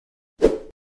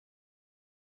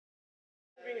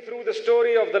through the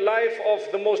story of the life of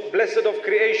the most blessed of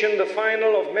creation, the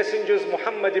final of messengers,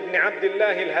 Muhammad ibn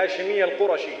Abdullah al-Hashimi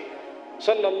al-Qurashi,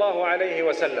 sallallahu alayhi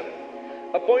wa sallam.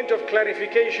 A point of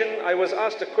clarification, I was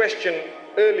asked a question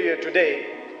earlier today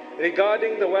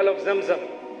regarding the well of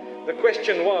Zamzam. The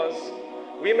question was,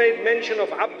 we made mention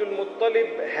of Abdul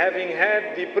Muttalib having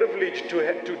had the privilege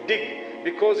to dig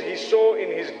because he saw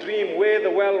in his dream where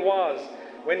the well was.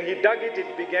 When he dug it,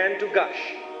 it began to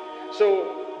gush.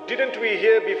 So, didn't we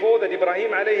hear before that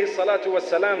Ibrahim alayhi salatu was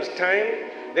salam's time,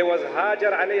 there was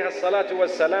Hajar alayhi salatu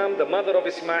was salam, the mother of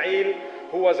Ismail,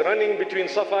 who was running between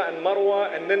Safa and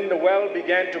Marwa, and then the well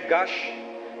began to gush?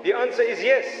 The answer is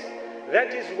yes.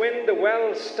 That is when the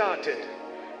well started.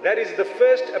 That is the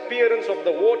first appearance of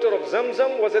the water of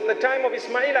Zamzam was at the time of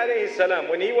Ismail alayhi salam,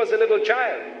 when he was a little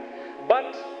child.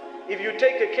 But if you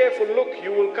take a careful look,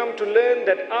 you will come to learn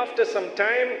that after some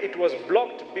time it was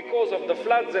blocked because of the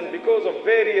floods and because of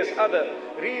various other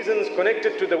reasons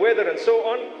connected to the weather and so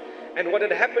on. And what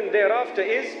had happened thereafter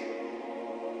is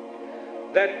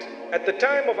that at the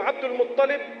time of Abdul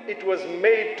Muttalib, it was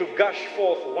made to gush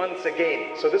forth once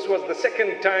again. So this was the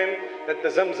second time that the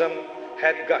Zamzam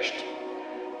had gushed.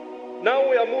 Now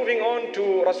we are moving on to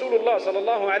Rasulullah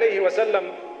sallallahu alayhi wa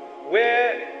sallam,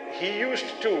 where he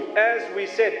used to, as we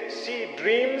said, see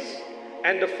dreams,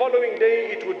 and the following day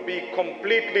it would be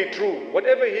completely true.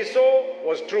 Whatever he saw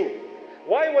was true.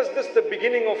 Why was this the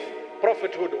beginning of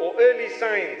prophethood or early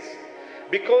signs?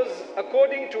 Because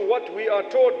according to what we are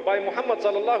taught by Muhammad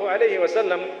sallallahu alayhi wa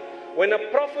sallam, when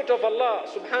a prophet of Allah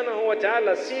subhanahu wa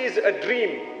ta'ala sees a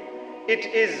dream, it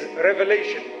is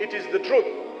revelation, it is the truth.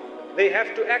 They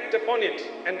have to act upon it,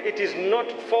 and it is not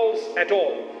false at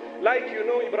all. Like you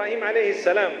know, Ibrahim alayhi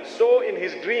salam saw in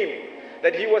his dream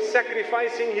that he was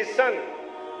sacrificing his son.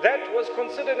 That was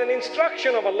considered an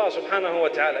instruction of Allah subhanahu wa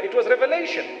ta'ala. It was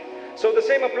revelation. So the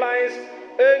same applies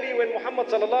early when Muhammad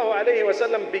sallallahu alayhi wa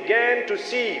sallam began to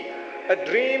see a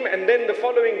dream, and then the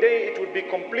following day it would be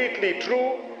completely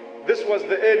true. This was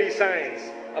the early signs.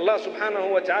 Allah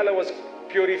subhanahu wa ta'ala was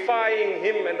purifying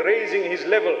him and raising his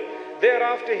level.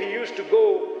 Thereafter he used to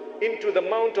go into the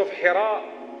Mount of Hira,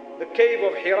 the cave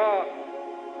of Hira,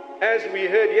 as we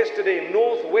heard yesterday,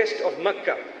 northwest of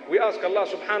Mecca. We ask Allah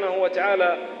subhanahu wa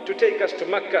ta'ala to take us to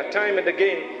Mecca time and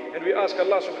again, and we ask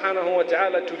Allah subhanahu wa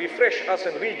ta'ala to refresh us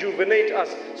and rejuvenate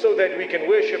us so that we can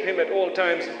worship Him at all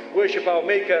times, worship our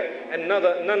Maker and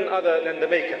none other than the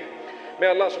Maker. May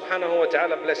Allah subhanahu wa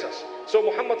ta'ala bless us. So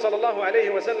Muhammad sallallahu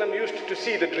alayhi wa sallam used to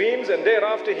see the dreams, and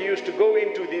thereafter he used to go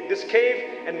into this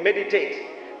cave and meditate.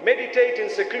 Meditate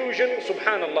in seclusion,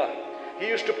 subhanallah. He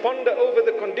used to ponder over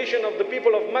the condition of the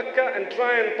people of Mecca and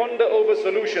try and ponder over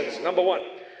solutions, number one.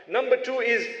 Number two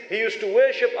is he used to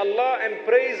worship Allah and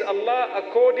praise Allah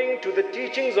according to the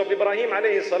teachings of Ibrahim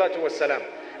alayhi salatu wassalam.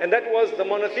 And that was the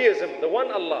monotheism, the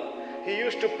one Allah. He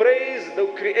used to praise the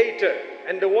Creator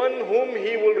and the one whom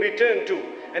he will return to.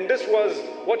 And this was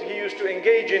what he used to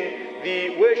engage in,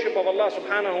 the worship of Allah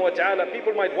subhanahu wa ta'ala.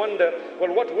 People might wonder,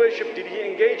 well, what worship did he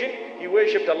engage in? He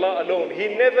worshipped Allah alone. He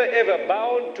never ever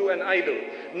bowed to an idol,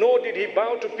 nor did he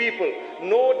bow to people,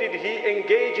 nor did he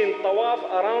engage in tawaf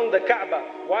around the Kaaba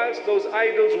whilst those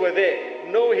idols were there.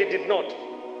 No, he did not.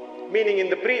 Meaning in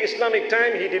the pre-Islamic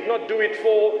time, he did not do it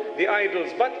for the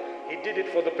idols, but he did it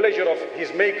for the pleasure of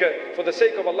his Maker, for the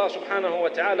sake of Allah subhanahu wa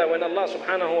ta'ala, when Allah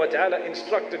subhanahu wa ta'ala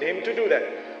instructed him to do that.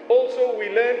 Also, we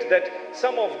learned that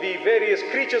some of the various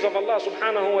creatures of Allah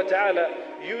subhanahu wa ta'ala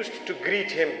used to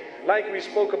greet him. Like we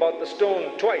spoke about the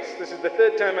stone twice. This is the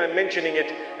third time I'm mentioning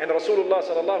it. And Rasulullah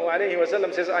sallallahu alayhi wa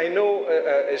sallam says, I know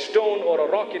a stone or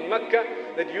a rock in Mecca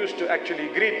that used to actually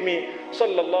greet me,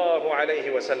 sallallahu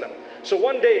alayhi wa sallam. So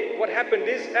one day, what happened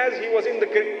is, as he was in the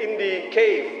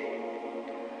cave,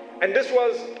 and this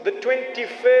was the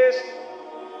 21st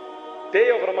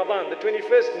day of Ramadan, the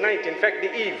 21st night, in fact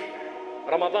the eve,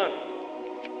 Ramadan,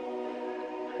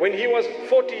 when he was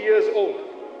 40 years old.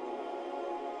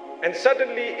 And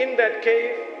suddenly in that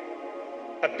cave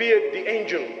appeared the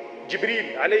angel,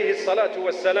 Jibreel alayhi salatu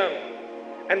wassalam.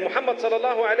 And Muhammad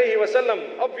sallallahu alayhi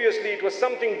wasallam, obviously it was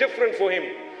something different for him.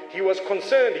 He was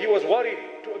concerned, he was worried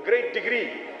to a great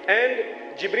degree. And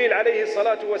Jibreel alayhi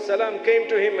salatu wassalam came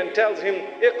to him and tells him,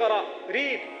 Iqra,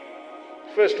 read.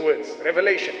 First words,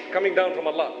 revelation coming down from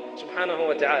Allah subhanahu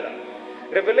wa ta'ala.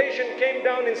 Revelation came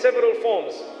down in several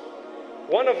forms.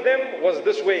 One of them was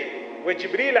this way, where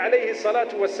Jibreel alayhi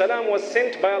salatu wassalam was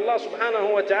sent by Allah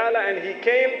subhanahu wa ta'ala, and he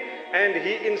came and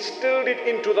he instilled it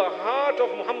into the heart of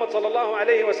Muhammad sallallahu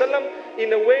alayhi wasallam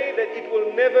in a way that it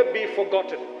will never be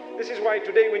forgotten. This is why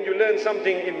today when you learn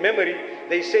something in memory,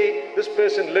 they say this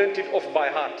person learnt it off by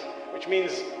heart, which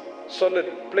means solid,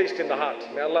 placed in the heart.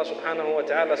 May Allah subhanahu wa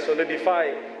ta'ala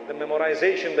solidify the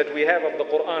memorization that we have of the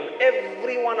Quran.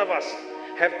 Every one of us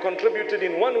have contributed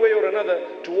in one way or another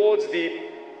towards the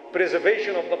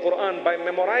preservation of the Quran by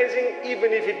memorizing,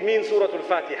 even if it means Surah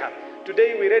Al-Fatiha.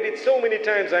 Today we read it so many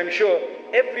times, I'm sure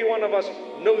every one of us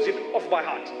knows it off by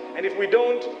heart. And if we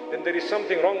don't, then there is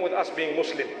something wrong with us being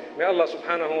Muslim. May Allah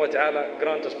subhanahu wa ta'ala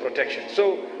grant us protection.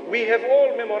 So we have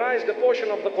all memorized a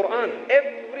portion of the Quran,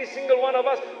 every single one of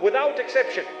us, without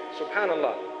exception.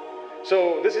 Subhanallah.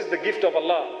 So this is the gift of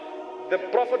Allah. The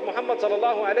Prophet Muhammad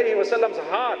sallallahu alayhi wa sallam's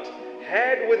heart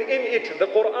had within it the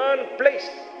Quran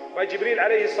placed by Jibreel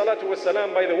alayhi salatu wa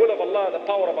salam, by the will of Allah, the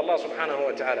power of Allah subhanahu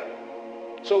wa ta'ala.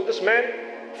 So this man,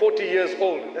 40 years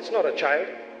old, that's not a child,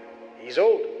 he's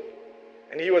old.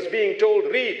 And he was being told,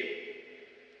 read.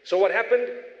 So what happened?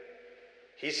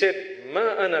 He said,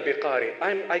 Ma ana biqari,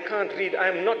 I can't read, I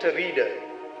am not a reader.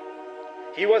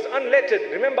 He was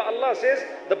unlettered. Remember, Allah says,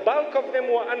 the bulk of them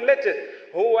were unlettered.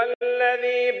 هُوَ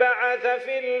الَّذِي بَعَثَ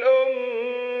فِي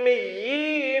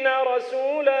الْأُمِّيِّينَ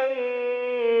رَسُولًا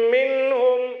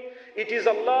مِّنْهُمْ. It is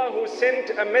Allah who sent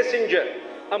a messenger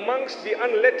amongst the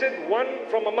unlettered, one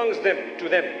from amongst them, to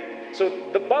them. So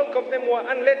the bulk of them were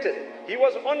unlettered. He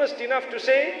was honest enough to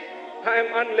say, I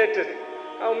am unlettered.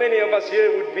 How many of us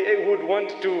here would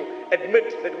want to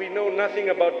admit that we know nothing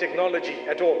about technology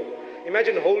at all?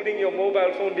 Imagine holding your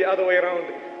mobile phone the other way around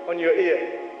on your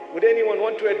ear. Would anyone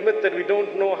want to admit that we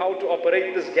don't know how to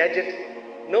operate this gadget?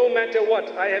 No matter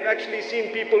what, I have actually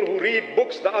seen people who read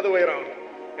books the other way around.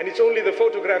 And it's only the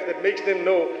photograph that makes them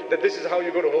know that this is how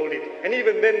you got to hold it. And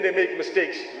even then they make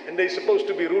mistakes. And they're supposed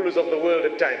to be rulers of the world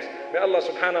at times. May Allah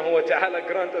subhanahu wa ta'ala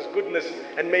grant us goodness.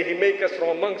 And may He make us from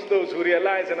amongst those who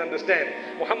realize and understand.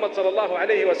 Muhammad sallallahu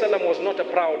alayhi wa sallam was not a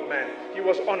proud man. He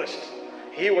was honest.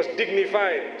 He was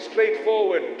dignified,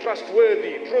 straightforward,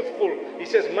 trustworthy, truthful. He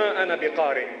says, Ma ana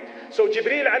biqari. So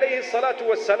Jibreel alayhi salatu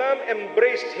was salam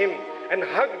embraced him and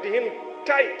hugged him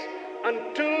tight,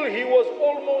 until he was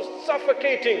almost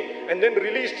suffocating, and then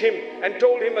released him and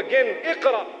told him again,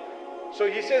 Iqra. So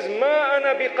he says, Ma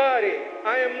ana biqari,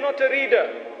 I am not a reader.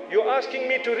 You're asking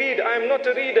me to read, I am not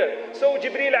a reader. So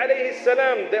Jibreel alayhi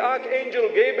salam, the archangel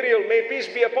Gabriel, may peace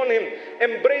be upon him,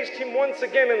 embraced him once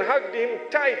again and hugged him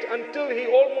tight until he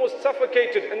almost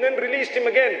suffocated, and then released him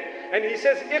again. And he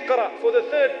says, Iqra, for the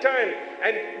third time.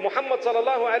 And Muhammad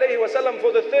sallallahu alayhi wa sallam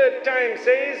for the third time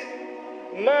says,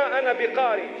 Ma ana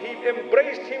biqari. He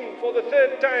embraced him for the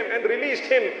third time and released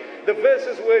him. The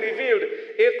verses were revealed.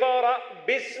 Iqra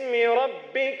bismi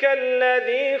rabbika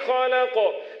alladhi khalaq.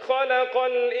 خلق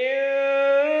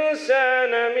الإنسان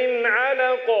من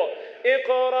علق.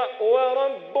 اقرأ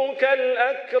وربك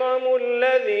الأكرم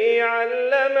الذي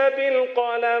علم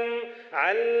بالقلم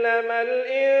علم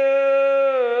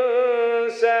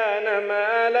الإنسان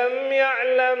ما لم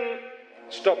يعلم.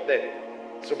 Stop there.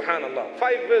 Subhanallah.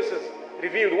 5 verses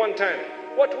revealed one time.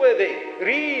 What were they?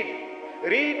 Read.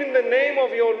 Read in the name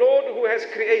of your Lord who has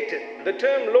created. The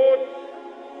term Lord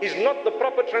is not the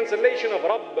proper translation of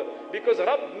Rabb, because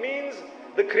Rabb means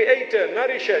the creator,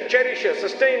 nourisher, cherisher,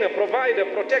 sustainer, provider,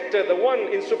 protector, the one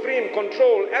in supreme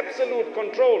control, absolute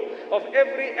control of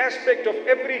every aspect of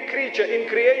every creature in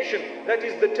creation. That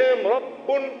is the term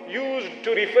Rabbun used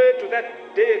to refer to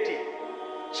that deity.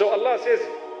 So Allah says,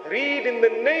 read in the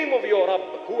name of your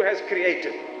Rabb who has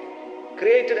created.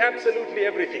 Created absolutely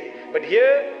everything. But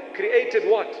here, created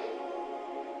what?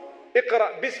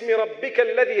 Iqra bismi rabbika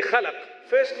alladhi khalaq.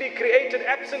 Firstly, created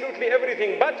absolutely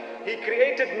everything, but He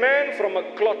created man from a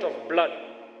clot of blood.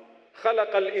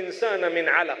 خَلَقَ الْإِنسَانَ مِنْ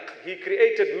عَلَقٍ. He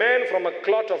created man from a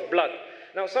clot of blood.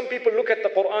 Now some people look at the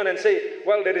Quran and say,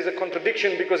 well, there is a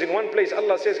contradiction, because in one place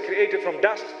Allah says created from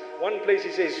dust, one place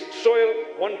He says soil,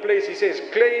 one place He says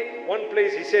clay, one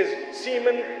place He says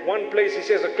semen, one place He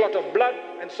says a clot of blood,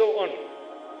 and so on.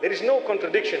 There is no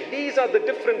contradiction. These are the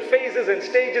different phases and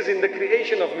stages in the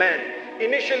creation of man.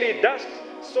 Initially dust,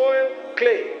 soil,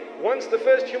 clay. Once the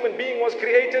first human being was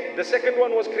created, the second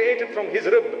one was created from his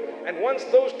rib. And once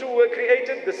those two were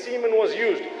created, the semen was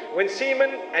used. When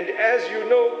semen, and as you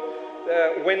know,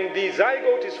 when the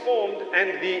zygote is formed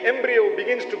and the embryo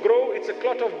begins to grow, it's a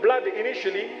clot of blood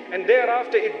initially, and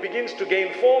thereafter it begins to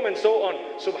gain form and so on.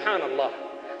 Subhanallah.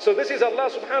 So this is Allah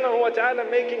subhanahu wa ta'ala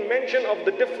making mention of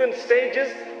the different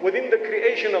stages within the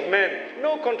creation of man.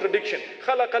 No contradiction.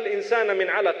 خَلَقَ الْإِنسَانَ مِنْ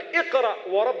عَلَقٍ اقْرَأْ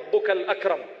وَرَبُّكَ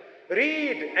الْأَكْرَمُ.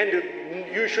 Read, and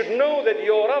you should know that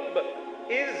your Rabb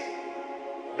is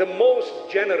the most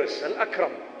generous,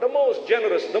 Al-Akram, the most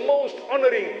generous, the most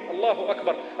honoring. Allahu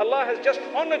Akbar. Allah has just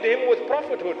honored him with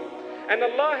prophethood. And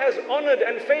Allah has honored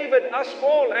and favored us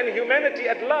all and humanity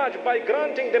at large by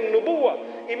granting them nubuwah.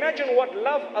 Imagine what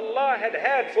love Allah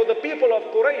had for the people of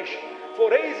Quraysh, for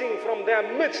raising from their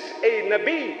midst a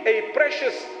Nabi, a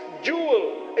precious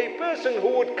jewel, a person who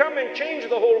would come and change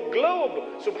the whole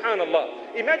globe,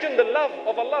 subhanallah. Imagine the love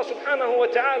of Allah subhanahu wa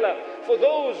ta'ala for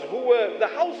those who were the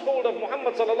household of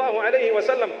Muhammad sallallahu alayhi wa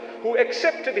sallam, who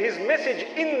accepted his message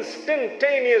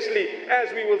instantaneously,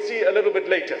 as we will see a little bit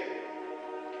later.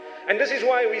 And this is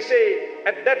why we say,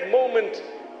 at that moment,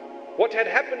 what had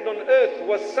happened on earth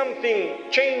was something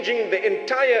changing the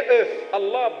entire earth.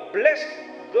 Allah blessed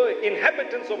the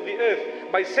inhabitants of the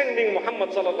earth by sending Muhammad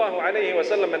sallallahu alayhi wa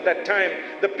sallam at that time,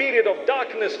 the period of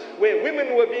darkness where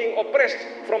women were being oppressed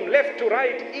from left to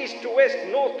right, east to west,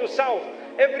 north to south.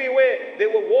 Everywhere there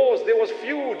were wars, there was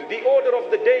feud, the order of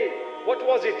the day. What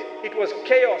was it? It was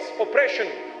chaos,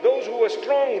 oppression. Those who were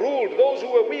strong ruled, those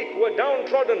who were weak were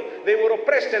downtrodden, they were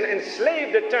oppressed and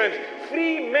enslaved at times.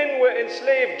 Free men were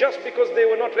enslaved just because they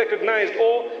were not recognized,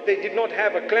 or they did not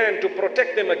have a clan to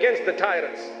protect them against the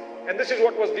tyrants. And this is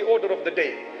what was the order of the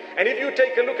day. And if you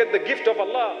take a look at the gift of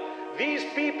Allah, these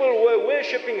people were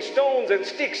worshipping stones and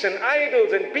sticks and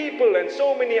idols and people and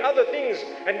so many other things,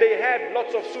 and they had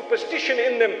lots of superstition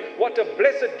in them. What a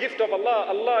blessed gift of Allah.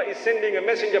 Allah is sending a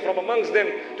messenger from amongst them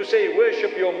to say,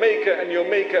 worship your maker and your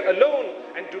maker alone,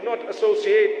 and do not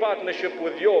associate partnership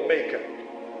with your maker.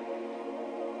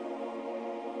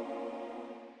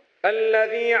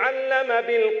 الذي علم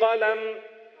بالقلم,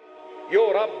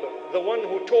 your Rabb, the one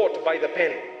who taught by the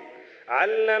pen.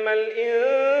 علم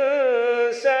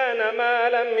الإنسان ما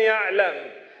لم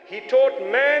يعلم. He taught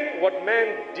man what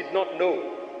man did not know.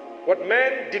 What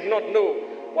man did not know.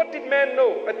 What did man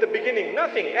know at the beginning?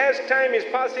 Nothing. As time is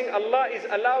passing, Allah is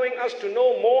allowing us to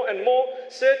know more and more.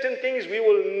 Certain things we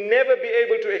will never be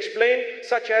able to explain,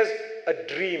 such as a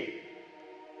dream.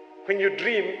 When you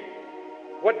dream,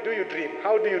 what do you dream?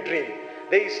 How do you dream?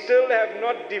 They still have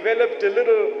not developed a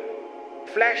little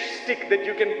flash stick that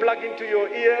you can plug into your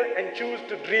ear and choose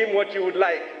to dream what you would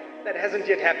like. That hasn't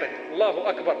yet happened. Allahu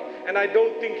Akbar. And I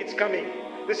don't think it's coming.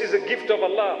 This is a gift of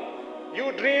Allah.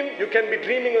 You dream, you can be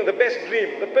dreaming of the best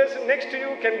dream. The person next to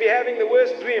you can be having the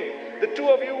worst dream. The two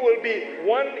of you will be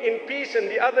one in peace and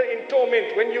the other in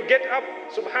torment. When you get up,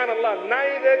 subhanallah,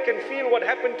 neither can feel what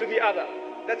happened to the other.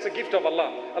 That's a gift of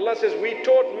Allah. Allah says, we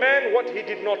taught man what he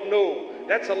did not know.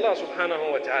 That's Allah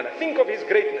subhanahu wa ta'ala. Think of his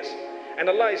greatness. And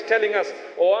Allah is telling us,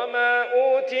 وَمَا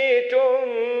أُوتِيتُم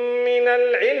مِّنَ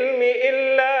الْعِلْمِ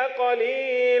إِلَّا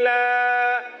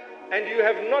قَلِيلًا. And you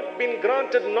have not been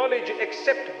granted knowledge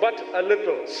except but a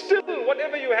little. Still,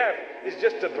 whatever you have is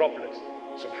just a droplet.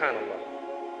 Subhanallah.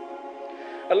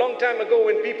 A long time ago,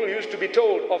 when people used to be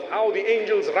told of how the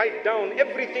angels write down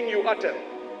everything you utter,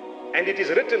 and it is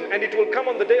written, and it will come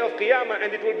on the day of Qiyamah,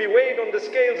 and it will be weighed on the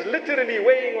scales, literally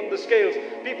weighing on the scales.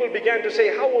 People began to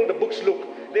say, how will the books look?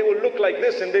 They will look like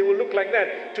this and they will look like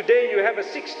that. Today you have a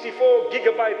 64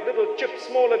 gigabyte little chip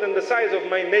smaller than the size of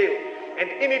my nail. And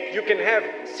in it you can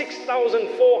have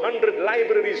 6,400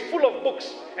 libraries full of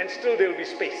books, and still there will be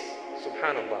space.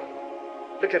 Subhanallah.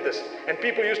 Look at this. And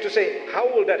people used to say, how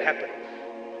will that happen?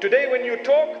 Today when you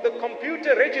talk, the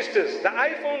computer registers, the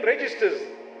iPhone registers,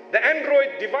 the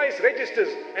Android device registers,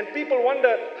 and people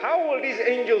wonder, how will these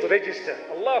angels register?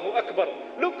 Allahu Akbar.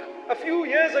 Look, a few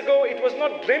years ago it was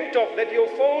not dreamt of that your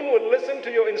phone will listen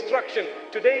to your instruction.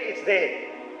 Today it's there.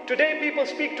 Today people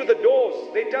speak to the doors.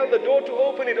 They tell the door to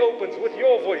open, it opens with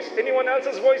your voice. Anyone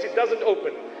else's voice, it doesn't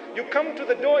open. You come to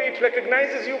the door, it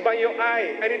recognizes you by your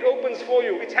eye and it opens for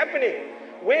you. It's happening.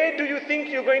 Where do you think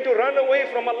you're going to run away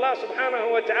from Allah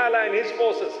subhanahu wa ta'ala and His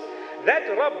forces? That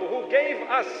Rabb who gave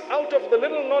us out of the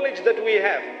little knowledge that we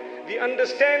have, the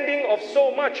understanding of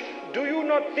so much, do you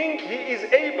not think He is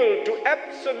able to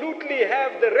absolutely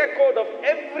have the record of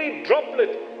every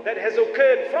droplet that has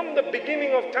occurred from the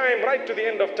beginning of time right to the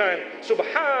end of time?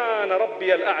 Subhana Rabbi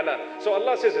al-A'la. So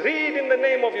Allah says, read in the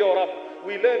name of your Rabb.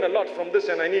 We learn a lot from this,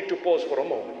 and I need to pause for a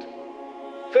moment.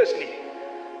 Firstly,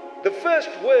 the first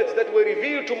words that were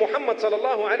revealed to Muhammad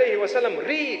sallallahu alayhi wa sallam,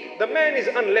 read. The man is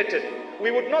unlettered.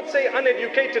 We would not say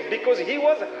uneducated, because he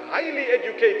was highly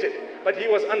educated, but he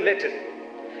was unlettered.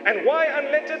 And why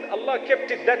unlettered? Allah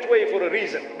kept it that way for a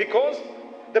reason. Because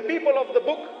the people of the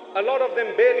book, a lot of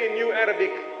them barely knew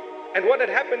Arabic. And what had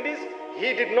happened is,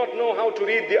 he did not know how to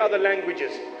read the other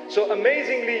languages. So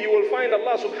amazingly, you will find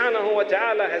Allah subhanahu wa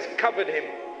ta'ala has covered him.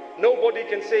 Nobody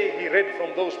can say he read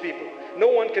from those people. No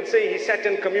one can say he sat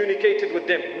and communicated with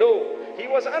them. No, he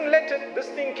was unlettered. This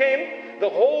thing came, the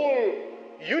whole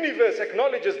universe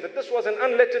acknowledges that this was an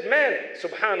unlettered man.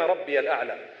 Subhana Rabbi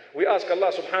al-A'la. We ask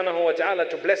Allah subhanahu wa ta'ala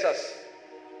to bless us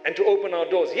and to open our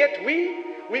doors. Yet we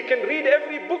can read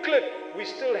every booklet. We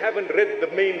still haven't read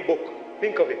the main book.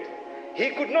 Think of it. He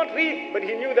could not read, but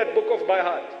he knew that book off by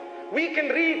heart. We can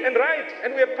read and write,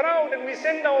 and we are proud, and we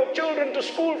send our children to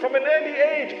school from an early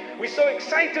age. We're so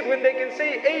excited when they can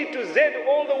say A to Z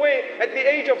all the way at the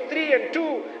age of 3 and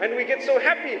 2, and we get so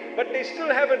happy, but they still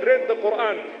haven't read the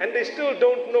Quran, and they still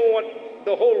don't know what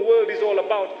the whole world is all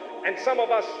about. And some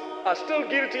of us are still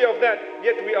guilty of that,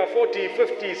 yet we are 40,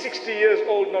 50, 60 years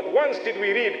old. Not once did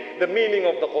we read the meaning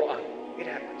of the Quran. It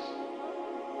happens.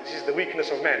 This is the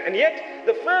weakness of man. And yet,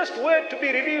 the first word to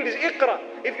be revealed is Iqra.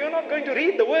 If you're not going to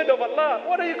read the word of Allah,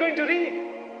 what are you going to read?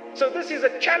 So this is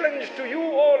a challenge to you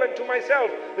all and to myself.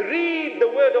 Read the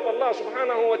word of Allah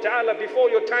subhanahu wa ta'ala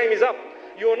before your time is up.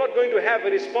 You are not going to have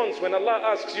a response when Allah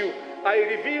asks you, I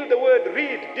reveal the word,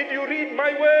 read. Did you read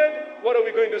my word? What are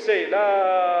we going to say?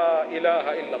 La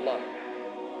ilaha illallah.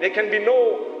 There can be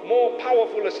no more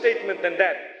powerful a statement than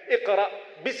that. Iqra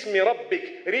bismi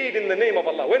rabbik. Read in the name of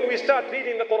Allah. When we start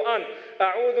reading the Quran,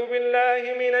 A'udhu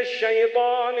billahi minash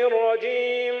shaytanir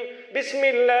rajim.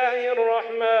 Bismillahir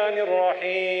rahmanir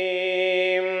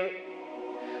rahim.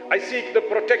 I seek the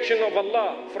protection of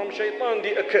Allah from shaitan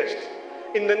the accursed.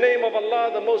 In the name of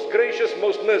Allah, the most gracious,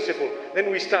 most merciful.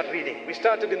 Then we start reading. We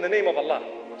started in the name of Allah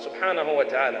subhanahu wa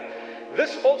ta'ala.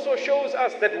 This also shows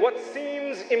us that what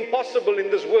seems impossible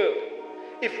in this world,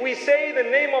 if we say the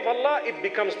name of Allah, it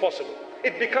becomes possible.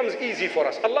 It becomes easy for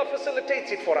us. Allah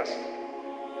facilitates it for us.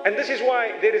 And this is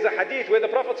why there is a hadith where the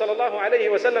Prophet sallallahu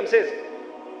alayhi wa sallam says,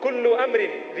 كُلُّ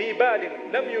أَمْرٍ ذِي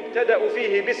بَالٍ لَمْ يُبْتَدَأُ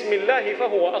فِيهِ بِسْمِ اللَّهِ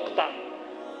فَهُوَ أَقْطَعُ.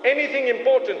 Anything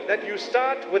important that you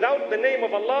start without the name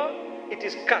of Allah, it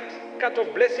is cut. Cut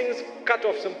of blessings, cut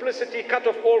of simplicity, cut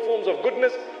of all forms of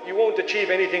goodness. You won't achieve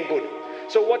anything good.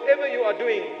 So whatever you are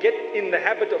doing, get in the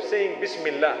habit of saying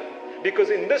Bismillah.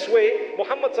 Because in this way,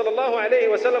 Muhammad sallallahu alayhi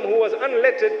wa sallam, who was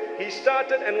unlettered, he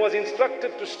started and was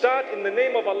instructed to start in the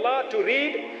name of Allah to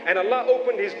read, and Allah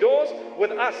opened his doors.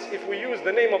 With us, if we use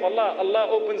the name of Allah, Allah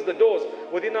opens the doors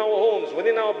within our homes,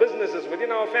 within our businesses,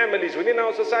 within our families, within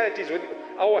our societies, with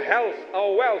our health,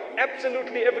 our wealth,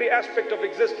 absolutely every aspect of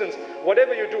existence.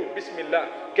 Whatever you do, Bismillah,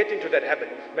 get into that habit.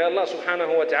 May Allah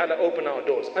subhanahu wa ta'ala open our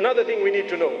doors. Another thing we need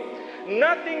to know,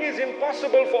 nothing is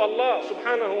impossible for Allah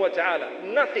subhanahu wa ta'ala.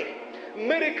 Nothing.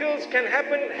 Miracles can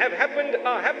happen, have happened,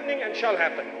 are happening and shall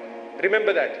happen.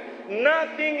 Remember that.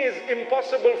 Nothing is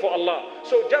impossible for Allah.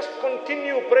 So just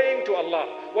continue praying to Allah.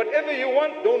 Whatever you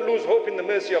want, don't lose hope in the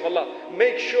mercy of Allah.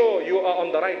 Make sure you are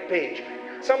on the right page.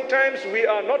 Sometimes we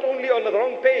are not only on the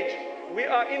wrong page, we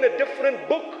are in a different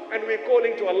book and we're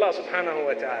calling to Allah subhanahu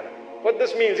wa ta'ala. What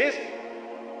this means is,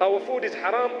 our food is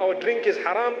haram, our drink is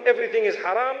haram, everything is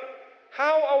haram.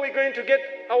 How are we going to get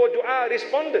our dua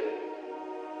responded?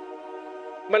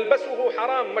 ملبسه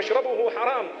حرام مشربه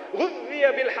حرام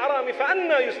غذي بالحرام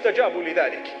فأنا يستجاب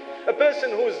لذلك. A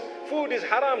person whose food is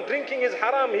haram, drinking is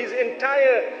haram, his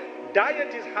entire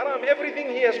diet is haram, everything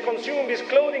he has consumed, his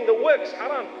clothing, the works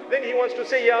haram. Then he wants to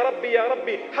say, Ya Rabbi, Ya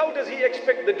Rabbi. How does he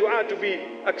expect the dua to be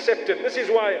accepted? This is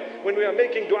why when we are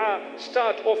making dua,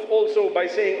 start off also by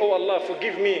saying, Oh Allah,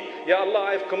 forgive me. Ya Allah,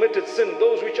 I have committed sin,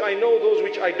 those which I know, those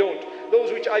which I don't.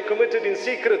 Those which I committed in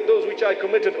secret, those which I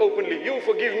committed openly. You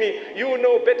forgive me. You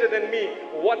know better than me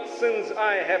what sins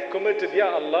I have committed.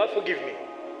 Ya Allah, forgive me.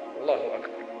 Allahu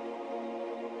Akbar.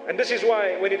 And this is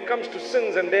why when it comes to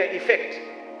sins and their effect,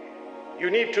 you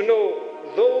need to know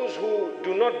those who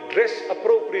do not dress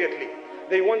appropriately.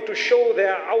 They want to show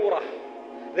their awrah.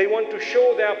 They want to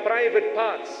show their private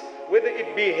parts, whether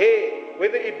it be hair,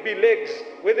 whether it be legs,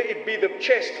 whether it be the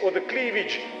chest or the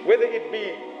cleavage, whether it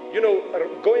be,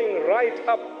 going right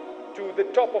up to the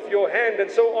top of your hand and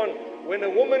so on. When a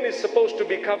woman is supposed to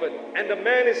be covered and a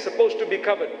man is supposed to be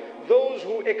covered, those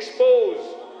who expose,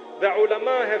 the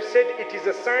ulama have said it is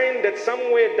a sign that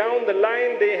somewhere down the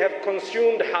line they have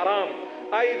consumed haram,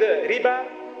 either riba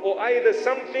or either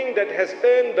something that has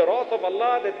earned the wrath of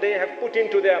Allah that they have put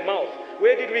into their mouth.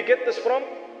 Where did we get this from?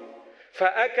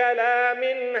 فَأَكَلَا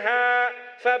مِنْهَا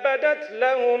فَبَدَتْ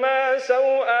لَهُمَا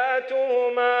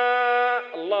سَوْآتُهُمَا.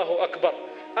 Allahu Akbar.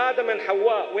 Adam and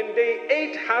Hawa, when they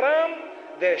ate haram,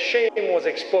 their shame was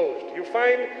exposed. You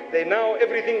find they now,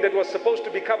 everything that was supposed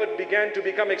to be covered began to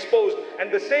become exposed.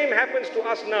 And the same happens to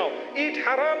us now. Eat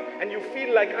haram and you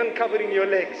feel like uncovering your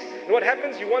legs. And what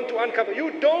happens? You want to uncover.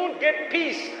 You don't get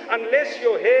peace unless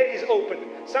your hair is opened.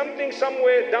 Something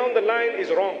somewhere down the line is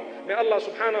wrong. May Allah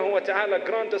subhanahu wa ta'ala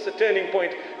grant us a turning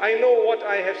point. I know what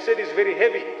I have said is very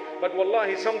heavy, but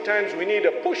wallahi sometimes we need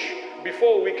a push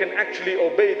before we can actually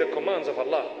obey the commands of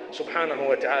Allah subhanahu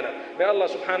wa ta'ala. May Allah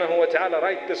subhanahu wa ta'ala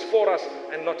write this for us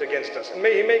and not against us. And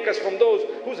may He make us from those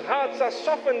whose hearts are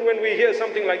softened when we hear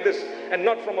something like this, and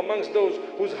not from amongst those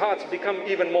whose hearts become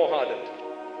even more hardened.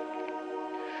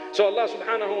 So Allah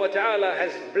subhanahu wa ta'ala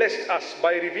has blessed us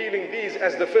by revealing these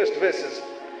as the first verses.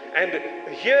 And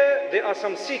here there are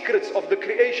some secrets of the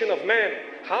creation of man,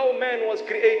 how man was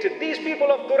created. These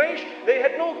people of Quraysh, they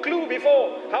had no clue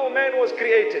before how man was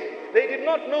created. They did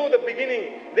not know the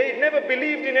beginning. They never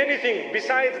believed in anything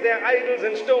besides their idols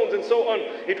and stones and so on.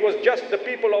 It was just the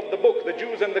people of the book, the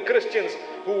Jews and the Christians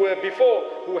who were before,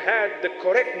 who had the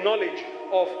correct knowledge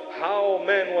of how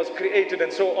man was created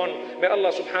and so on. May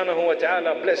Allah subhanahu wa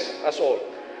ta'ala bless us all.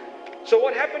 So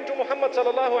what happened to Muhammad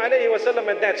sallallahu alayhi wa sallam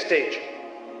at that stage?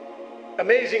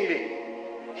 Amazingly,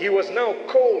 he was now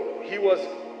cold, he was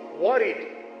worried,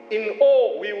 in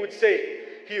awe we would say.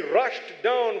 He rushed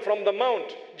down from the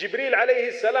mount. Jibreel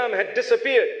alayhi salam had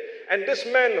disappeared, and this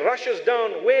man rushes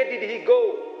down. Where did he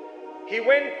go? He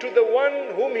went to the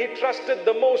one whom he trusted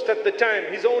the most at the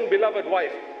time, his own beloved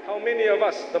wife. How many of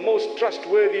us, the most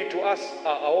trustworthy to us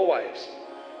are our wives?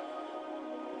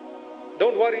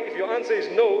 Don't worry, if your answer is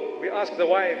no, we ask the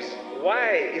wives,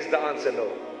 why is the answer no?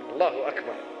 Allahu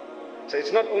Akbar. So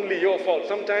it's not only your fault,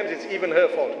 sometimes it's even her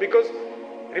fault. Because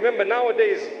remember,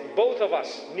 nowadays, both of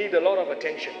us need a lot of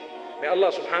attention. May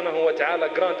Allah subhanahu wa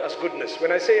ta'ala grant us goodness.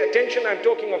 When I say attention, I'm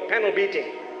talking of panel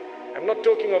beating. I'm not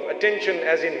talking of attention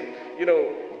as in,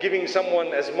 giving someone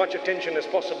as much attention as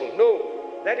possible.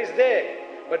 No, that is there.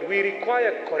 But we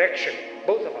require correction,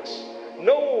 both of us.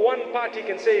 No one party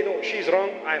can say, no, she's wrong,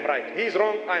 I'm right. He's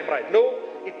wrong, I'm right. No,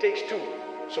 it takes two.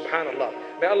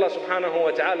 Subhanallah. May Allah subhanahu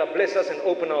wa ta'ala bless us and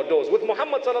open our doors. With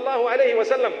Muhammad sallallahu alayhi wa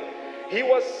sallam, he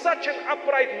was such an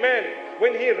upright man.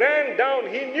 When he ran down,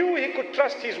 he knew he could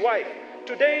trust his wife.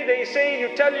 Today they say,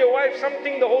 you tell your wife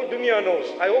something the whole dunya knows.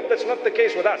 I hope that's not the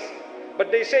case with us.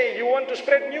 But they say, you want to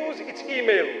spread news, it's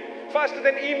email. Faster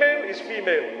than email is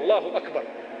female. Allahu Akbar.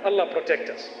 Allah protect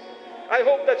us. I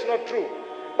hope that's not true.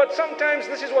 But sometimes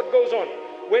this is what goes on.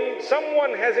 When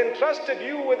someone has entrusted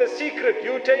you with a secret,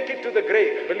 you take it to the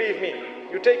grave. Believe me,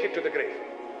 you take it to the grave.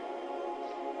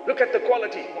 Look at the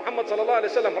quality. Muhammad sallallahu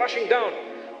alaihi wasallam rushing down.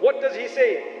 What does he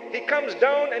say? He comes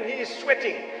down and he is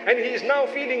sweating, and he is now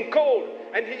feeling cold,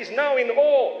 and he is now in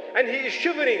awe, and he is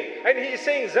shivering, and he is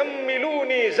saying,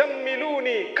 Zammiluni,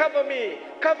 Zammiluni, cover me,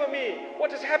 cover me.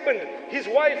 What has happened? His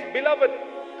wife, beloved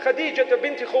Khadijah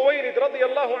binti Khuwaylid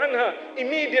radiyallahu anha,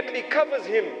 immediately covers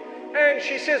him. And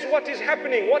she says, what is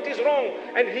happening? What is wrong?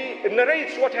 And he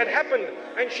narrates what had happened.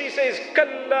 And she says,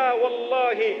 Kalla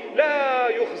wallahi, la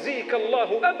yukhzika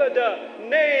Allahu abada.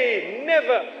 Nay,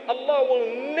 never. Allah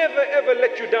will never ever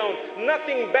let you down.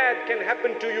 Nothing bad can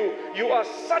happen to you. You are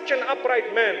such an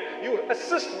upright man. You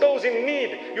assist those in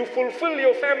need. You fulfill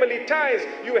your family ties.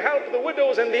 You help the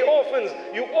widows and the orphans.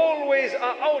 You always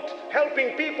are out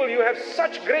helping people. You have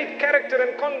such great character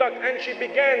and conduct. And she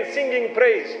began singing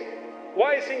praise.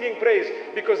 Why singing praise?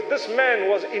 Because this man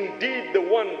was indeed the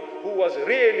one who was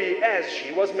really as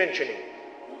she was mentioning.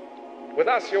 With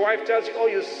us, your wife tells you, oh,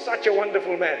 you're such a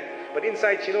wonderful man. But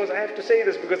inside she knows, I have to say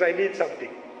this because I need something.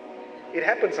 It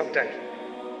happens sometimes.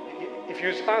 If you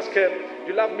ask her,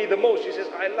 you love me the most? She says,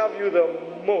 I love you the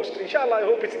most. Inshallah, I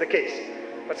hope it's the case.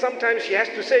 But sometimes she has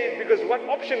to say it because what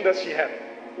option does she have?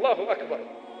 Allahu Akbar.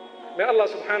 May Allah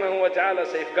subhanahu wa ta'ala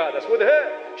safeguard us. With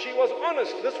her, she was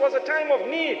honest. This was a time of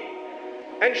need.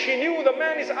 And she knew the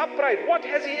man is upright. What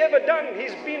has he ever done?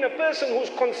 He's been a person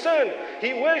who's concerned.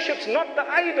 He worships not the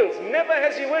idols. Never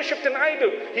has he worshipped an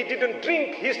idol. He didn't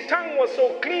drink. His tongue was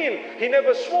so clean. He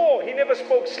never swore. He never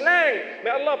spoke slang. May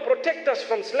Allah protect us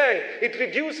from slang. It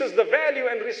reduces the value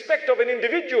and respect of an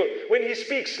individual when he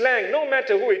speaks slang, no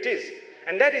matter who it is.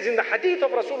 And that is in the hadith of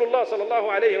Rasulullah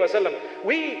sallallahu alayhi wa sallam.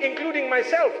 We, including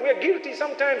myself, we are guilty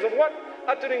sometimes of what?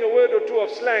 Uttering a word or two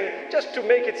of slang just to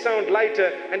make it sound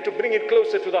lighter and to bring it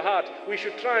closer to the heart. We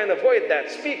should try and avoid that.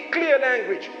 Speak clear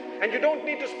language. And you don't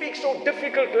need to speak so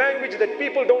difficult language that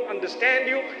people don't understand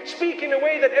you. Speak in a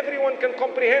way that everyone can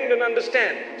comprehend and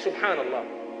understand. Subhanallah.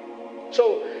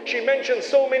 So she mentions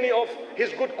so many of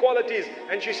his good qualities,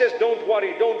 and she says, don't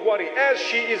worry, don't worry. As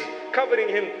she is covering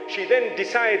him, she then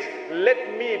decides,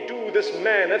 let me do this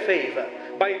man a favor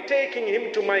by taking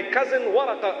him to my cousin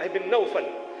Waraqa ibn Nawfal.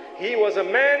 He was a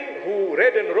man who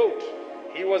read and wrote.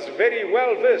 He was very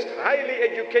well versed, highly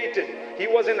educated. He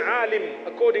was an alim,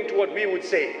 according to what we would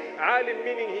say. Alim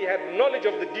meaning he had knowledge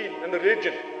of the deen and the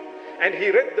religion. And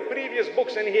he read the previous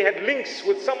books, and he had links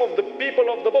with some of the people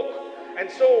of the book.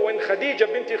 And so when Khadijah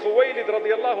binti Khuwaylid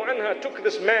radiyallahu anha took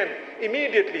this man,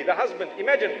 immediately the husband,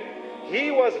 imagine, He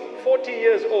was 40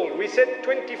 years old. We said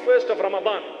 21st of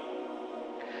Ramadan.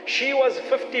 She was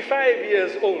 55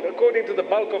 years old, according to the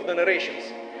bulk of the narrations.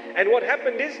 And what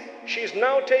happened is, she's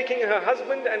now taking her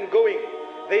husband and going.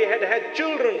 They had had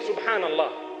children,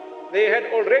 subhanallah. They had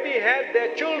already had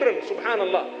their children,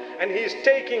 subhanallah. And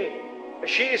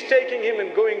she is taking him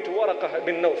and going to Waraqah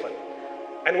bin Nawfal.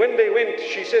 And when they went,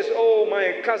 she says, "Oh,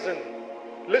 my cousin,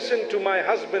 listen to my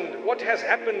husband, what has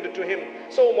happened to him?"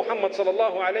 So Muhammad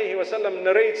sallallahu alayhi wasallam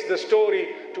narrates the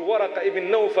story to Waraqah ibn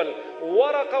Nawfal.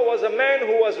 Waraqah was a man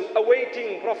who was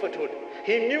awaiting prophethood.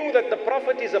 He knew that the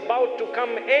prophet is about to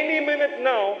come any minute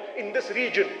now in this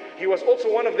region. He was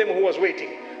also one of them who was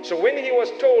waiting. So when he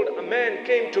was told, a man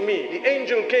came to me, the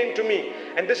angel came to me,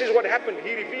 and this is what happened.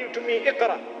 He revealed to me,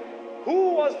 Iqra.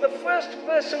 Who was the first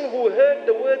person who heard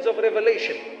the words of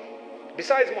revelation?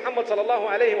 Besides Muhammad sallallahu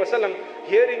alayhi wasallam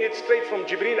hearing it straight from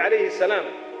Jibreel alayhi salam,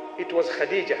 it was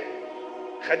Khadijah.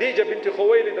 Khadijah bint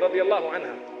Khuwaylid radiyallahu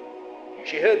anha.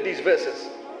 She heard these verses.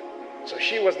 So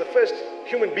she was the first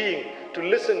human being to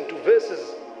listen to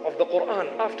verses of the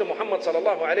Quran after Muhammad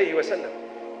sallallahu alayhi wasallam.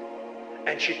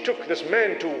 And she took this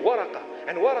man to Waraqah,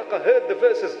 and Waraqah heard the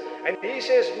verses, and he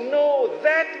says, "No,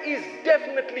 that is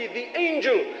definitely the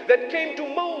angel that came to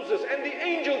Moses and the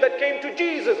angel that came to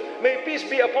Jesus. May peace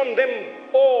be upon them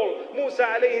all. Musa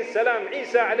alayhi salam,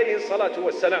 Isa alayhi salatu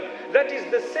was salam. That is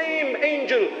the same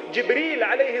angel, Jibreel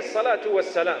alayhi salatu was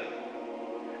salam.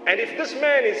 And if this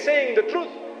man is saying the truth,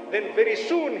 then very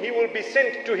soon he will be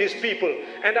sent to his people.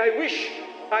 And I wish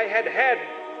I had had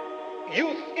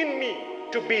youth in me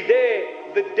to be there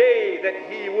the day that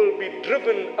he will be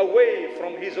driven away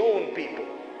from his own people."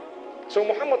 So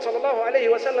Muhammad sallallahu alayhi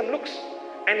wasallam looks,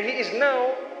 and he is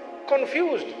now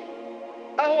confused.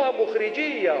 "Awa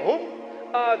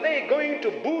mukhrijiyahum? Are they going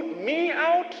to boot me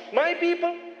out, my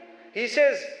people?" He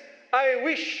says, "I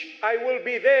wish I will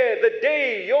be there the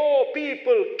day your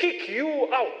people kick you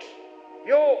out.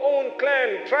 Your own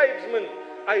clan, tribesmen,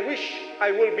 I wish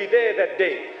I will be there that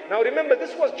day." Now remember,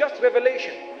 this was just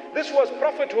revelation. This was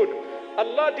prophethood.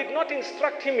 Allah did not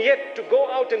instruct him yet to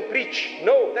go out and preach.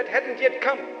 No, that hadn't yet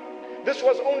come. This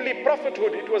was only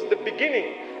prophethood. It was the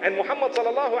beginning. And Muhammad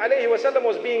sallallahu alayhi wasallam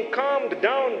was being calmed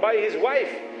down by his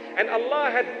wife. And Allah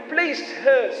had placed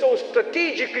her so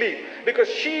strategically because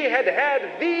she had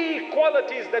had the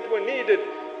qualities that were needed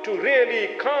to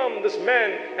really calm this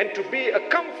man and to be a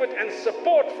comfort and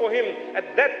support for him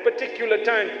at that particular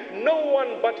time. No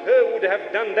one but her would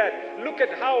have done that. Look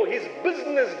at how his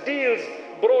business deals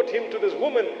brought him to this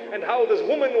woman, and how this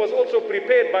woman was also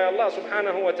prepared by Allah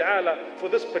subhanahu wa ta'ala for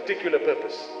this particular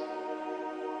purpose.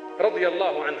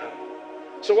 Radiyallahu anha.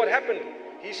 So what happened?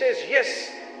 He says,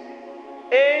 yes,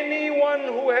 anyone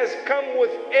who has come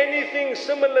with anything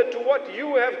similar to what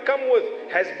you have come with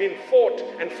has been fought,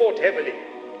 and fought heavily.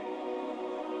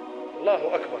 Allahu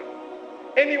Akbar.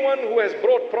 Anyone who has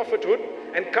brought prophethood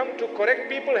and come to correct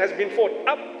people has been fought.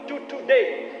 Up to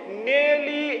today,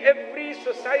 nearly every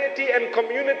society and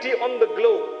community on the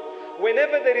globe,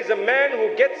 whenever there is a man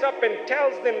who gets up and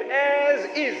tells them as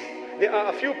is, there are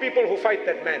a few people who fight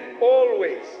that man.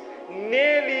 Always.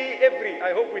 Nearly every,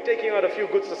 I hope we're taking out a few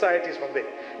good societies from there.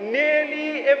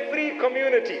 Nearly every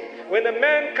community, when a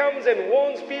man comes and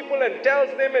warns people and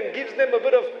tells them and gives them a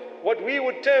bit of what we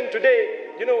would term today,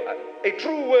 you know, a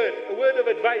true word, a word of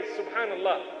advice,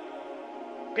 subhanallah.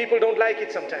 People don't like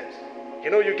it sometimes.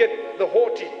 You know, you get the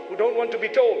haughty who don't want to be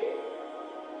told.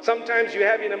 Sometimes you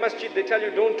have in a masjid, they tell you,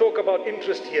 don't talk about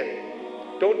interest here.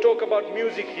 Don't talk about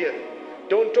music here.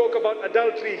 Don't talk about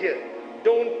adultery here.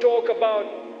 Don't talk about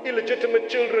illegitimate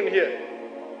children here.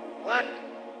 What?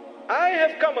 I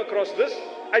have come across this.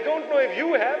 I don't know if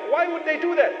you have. Why would they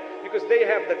do that? Because they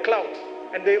have the clout.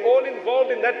 And they're all involved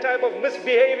in that type of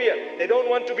misbehavior. They don't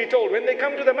want to be told. When they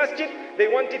come to the masjid, they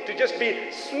want it to just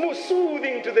be smooth,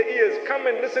 soothing to the ears. Come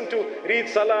and listen to, read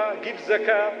salah, give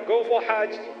zakah, go for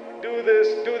hajj, do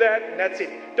this, do that, and that's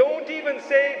it. Don't even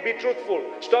say, be truthful,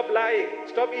 stop lying,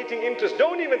 stop eating interest.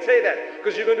 Don't even say that,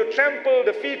 because you're going to trample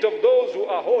the feet of those who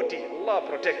are haughty. Allah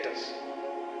protect us.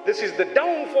 This is the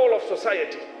downfall of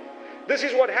society. This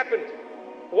is what happened.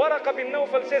 Waraqah bin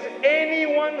Nawfal says,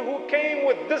 anyone who came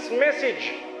with this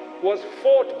message was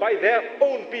fought by their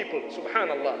own people.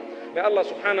 Subhanallah. May Allah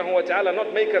subhanahu wa ta'ala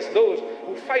not make us those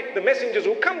who fight the messengers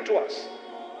who come to us.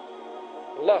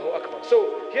 Allahu Akbar.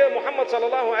 So here Muhammad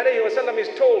sallallahu alayhi wa sallam is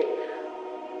told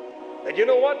that, you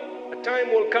know what? A time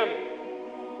will come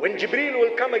when Jibreel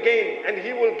will come again and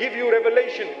he will give you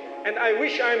revelation. And I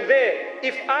wish I'm there.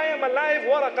 If I am alive,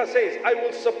 Waraqah says, I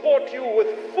will support you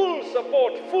with full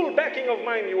support, full backing of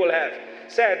mine you will have.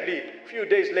 Sadly, a few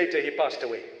days later he passed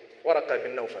away. Waraqah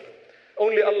bin Nawfal.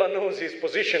 Only Allah knows his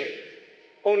position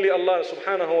Only Allah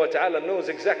subhanahu wa ta'ala knows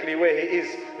exactly where he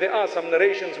is. There are some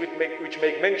narrations which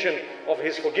make mention of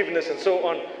his forgiveness and so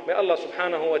on. May Allah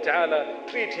subhanahu wa ta'ala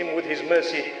treat him with his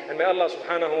mercy, and may Allah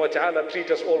subhanahu wa ta'ala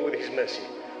treat us all with his mercy.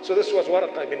 So this was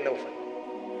Waraqa ibn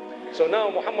Nawfal. So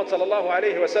now Muhammad sallallahu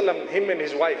alayhi wa sallam, him and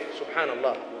his wife,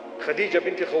 subhanallah, Khadijah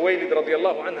binti Khuwaylid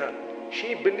radiyallahu anha,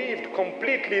 she believed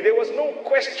completely. There was no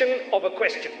question of a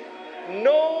question.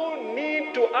 No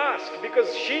need to ask,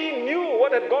 because she knew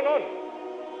what had gone on.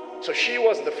 So she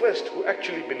was the first who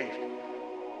actually believed.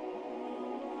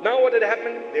 Now what had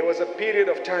happened? There was a period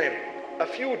of time, a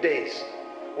few days,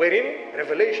 wherein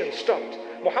revelation stopped.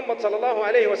 Muhammad sallallahu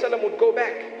alayhi wa sallam would go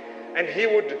back and he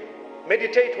would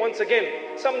meditate once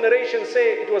again. Some narrations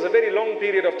say it was a very long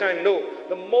period of time. No,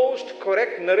 the most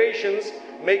correct narrations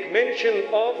make mention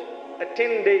of a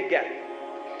 10-day gap.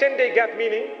 10-day gap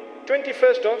meaning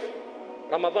 21st of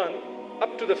Ramadan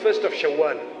up to the 1st of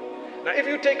Shawwal. Now if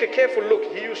you take a careful look,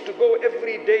 he used to go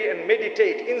every day and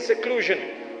meditate in seclusion.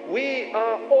 We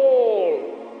are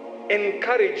all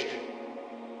encouraged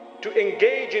to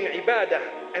engage in ibadah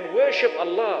and worship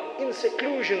Allah in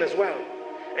seclusion as well.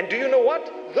 And do you know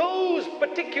what? Those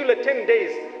particular 10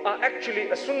 days are actually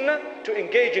a sunnah to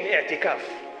engage in i'tikaf.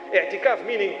 I'tikaf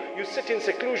meaning you sit in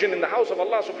seclusion in the house of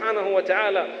Allah subhanahu wa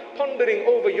ta'ala, pondering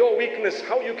over your weakness,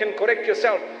 how you can correct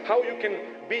yourself, how you can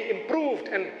be improved,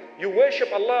 and you worship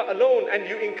Allah alone, and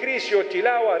you increase your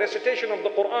tilawah, recitation of the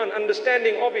Quran,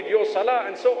 understanding of it, your salah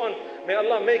and so on. May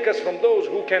Allah make us from those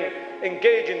who can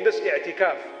engage in this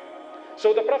i'tikaf.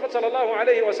 So the Prophet sallallahu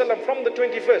alayhi wa sallam, from the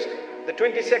 21st, the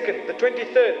 22nd, the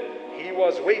 23rd, he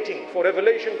was waiting for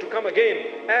revelation to come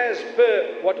again, as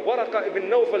per what Waraqa ibn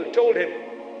Nawfal told him.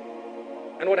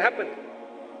 And what happened?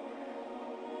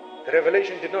 The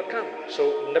revelation did not come.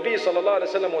 So Nabi sallallahu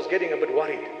alayhi wa sallam was getting a bit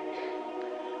worried.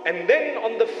 And then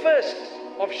on the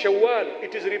 1st of Shawwal,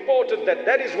 it is reported that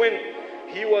that is when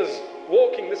he was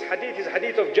walking. This hadith is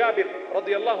hadith of Jabir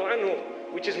radiyallahu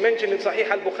anhu, which is mentioned in Sahih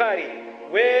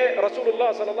al-Bukhari, where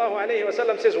Rasulullah sallallahu alayhi wa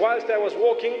sallam says, whilst I was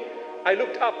walking, I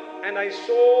looked up and I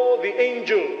saw the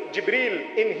angel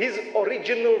Jibreel in his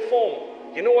original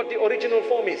form. You know what the original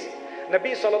form is?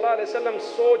 Nabi sallallahu alayhi wa sallam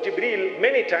saw Jibreel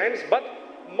many times, but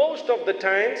most of the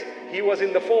times he was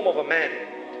in the form of a man,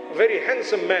 a very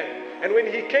handsome man. And when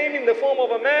he came in the form of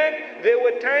a man, there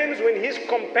were times when his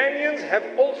companions have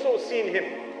also seen him.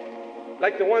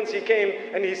 Like the ones he came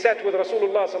and he sat with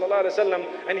Rasulullah sallallahu alaihi wasallam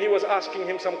and he was asking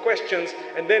him some questions.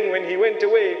 And then when he went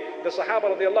away, the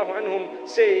Sahaba radiallahu anhum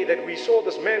say that we saw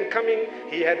this man coming.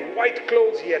 He had white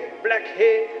clothes, he had black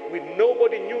hair.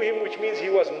 Nobody knew him, which means he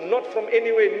was not from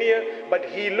anywhere near, but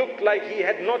he looked like he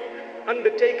had not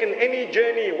undertaken any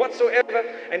journey whatsoever.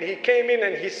 And he came in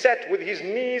and he sat with his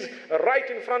knees right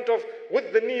in front of,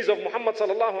 with the knees of Muhammad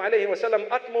sallallahu alayhi wa sallam,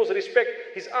 utmost respect.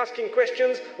 He's asking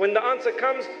questions. When the answer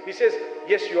comes, he says,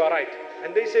 yes, you are right.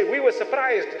 And they say, we were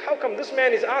surprised. How come this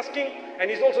man is asking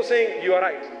and he's also saying, you are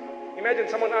right? Imagine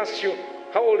someone asks you,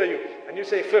 how old are you? And you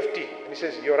say 50. And he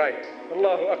says, you're right.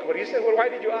 Allahu Akbar. You say, well, why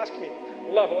did you ask me?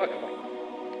 Allahu Akbar.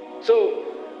 So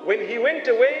when he went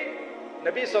away,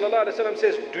 Nabi sallallahu alayhi wa sallam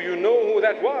says, do you know who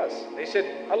that was? They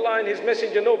said, Allah and his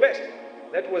messenger know best.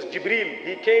 That was Jibreel.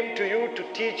 He came to you to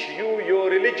teach you your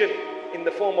religion in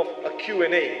the form of a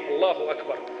Q&A. Allahu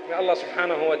Akbar. May Allah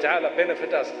subhanahu wa ta'ala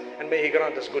benefit us and may he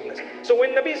grant us goodness. So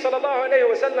when Nabi sallallahu alayhi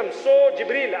wa sallam saw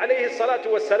Jibreel alayhi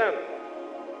salatu was salam,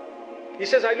 he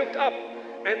says, I looked up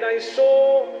and I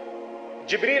saw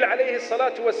Jibreel alayhi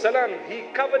salatu was salam. He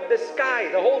covered the sky,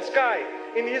 the whole sky.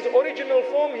 In his original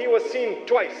form, he was seen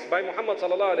twice by Muhammad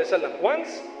sallallahu alayhi wa sallam.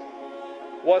 Once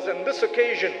was on this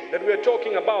occasion that we are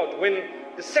talking about, when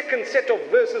the second set of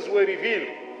verses were revealed.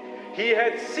 He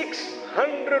had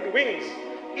 600 wings,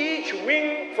 each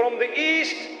wing from the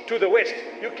east to the west.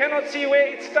 You cannot see where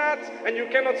it starts and you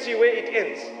cannot see where it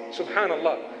ends.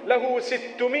 Subhanallah. Lahu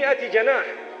sittumi'ati janah.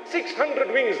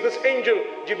 600 wings, this angel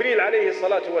Jibreel alayhi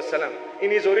salatu wassalam, in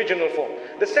his original form.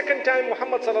 The second time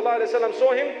Muhammad sallallahu alayhi wa sallam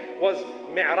saw him was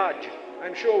Mi'raj.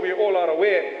 I'm sure we all are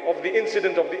aware of the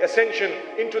incident of the ascension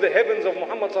into the heavens of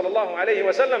Muhammad sallallahu alayhi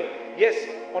wa sallam. Yes,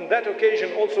 on that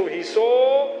occasion also he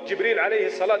saw Jibreel alayhi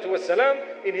salatu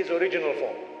wassalam in his original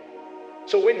form.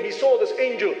 So when he saw this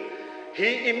angel,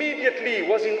 he immediately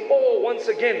was in awe once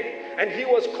again, and he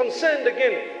was concerned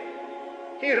again.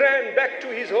 He ran back to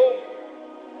his home.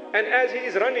 And as he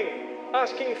is running,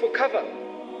 asking for cover,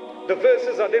 the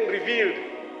verses are then revealed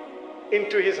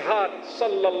into his heart.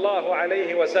 Sallallahu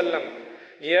alayhi wa sallam.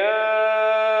 Ya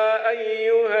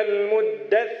ayyuhal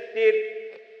muddathir,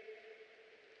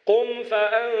 qum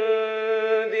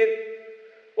fa'anzir,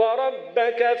 wa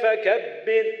rabbaka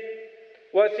fakabbir,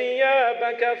 wa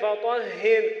thiyabaka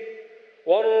fatahhir,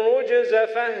 وَالرُّجْزَ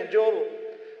فَاهْجُرْ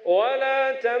وَلَا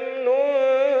تَمْنُن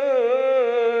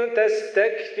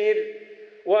تَسْتَكْثِرْ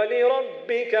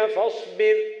وَلِرَبِّكَ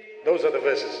فَاصْبِرْ. Those are the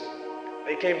verses.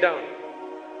 They came down.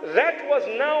 That was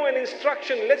now an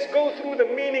instruction. Let's go through the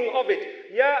meaning of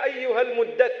it. Ya ayyuhal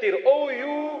muddathir, O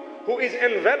you who is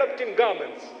enveloped in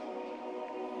garments.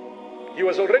 He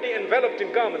was already enveloped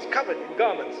in garments, covered in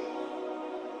garments.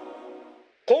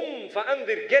 Qum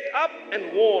fa'anzir, get up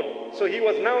and warn. So he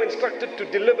was now instructed to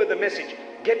deliver the message.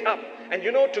 Get up. And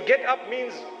you know, to get up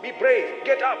means be brave.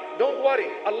 Get up. Don't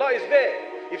worry. Allah is there.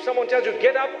 If someone tells you,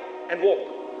 get up and walk,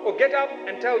 or get up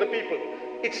and tell the people,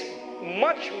 it's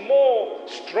much more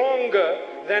stronger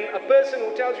than a person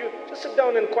who tells you, just sit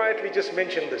down and quietly just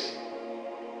mention this.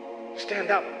 Stand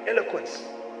up. Eloquence.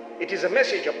 It is a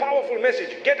message, a powerful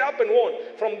message. Get up and warn.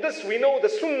 From this we know the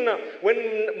sunnah. When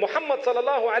Muhammad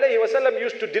sallallahu alayhi wa sallam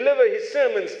used to deliver his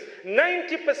sermons,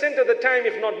 90% of the time,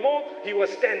 if not more, he was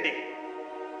standing.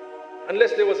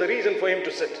 Unless there was a reason for him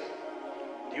to sit.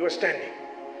 He was standing.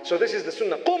 So this is the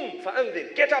sunnah. Qum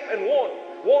fa'anzir. Get up and warn.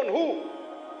 Warn who?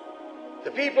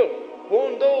 The people.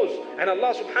 Warn those. And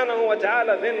Allah subhanahu wa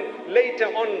ta'ala then later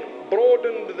on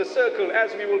broadened the circle,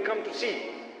 as we will come to see.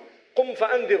 Qum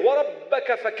fa'anzir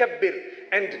وَرَبَّكَ فَكَبِّرْ.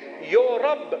 And your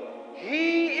Rabb,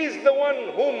 He is the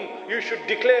one whom you should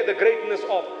declare the greatness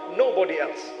of, nobody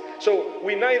else. So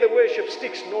we neither worship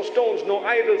sticks, no stones, no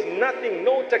idols, nothing,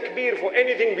 no takbir for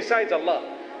anything besides Allah.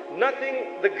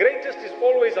 Nothing, the greatest is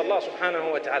always Allah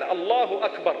subhanahu wa ta'ala. Allahu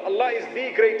Akbar. Allah is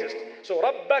the greatest. So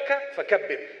Rabbaka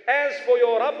fakabbir. As for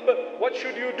your Rabb, what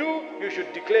should you do? You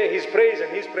should declare His praise and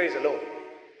His praise alone.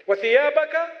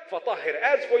 وَثِيَابَكَ فَطَهِّرْ.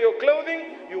 As for your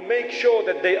clothing, you make sure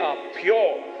that they are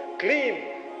pure,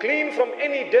 clean from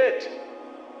any dirt,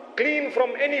 clean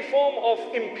from any form of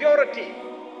impurity.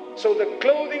 So the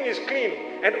clothing is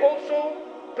clean and also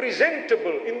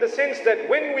presentable, in the sense that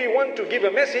when we want to give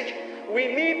a message, we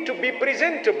need to be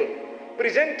presentable.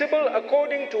 Presentable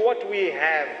according to what we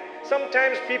have.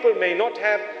 Sometimes people may not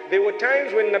have. There were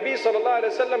times when Nabi sallallahu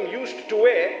alaihi wasallam used to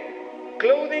wear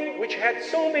clothing which had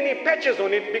so many patches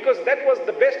on it because that was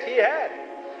the best he had.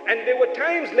 And there were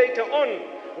times later on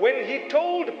when he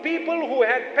told people who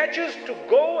had patches to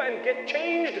go and get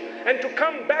changed and to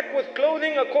come back with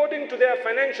clothing according to their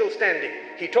financial standing.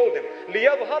 He told them,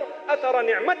 لِيَظْهَرْ أَثَرَ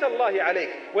نِعْمَةَ اللَّهِ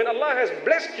عَلَيْكَ. When Allah has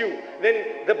blessed you,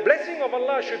 then the blessing of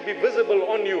Allah should be visible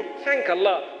on you. Thank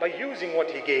Allah by using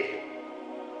what He gave you.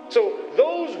 So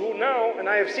those who now, and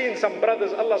I have seen some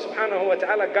brothers, Allah subhanahu wa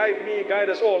ta'ala guide me, guide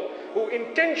us all, who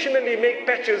intentionally make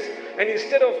patches, and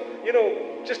instead of,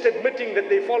 just admitting that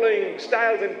they're following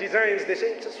styles and designs, they say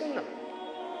it's a sunnah.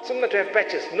 Sunnah to have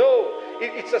patches. No,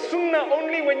 it's a sunnah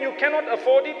only when you cannot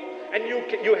afford it, and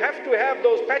you have to have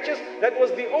those patches. That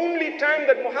was the only time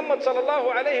that Muhammad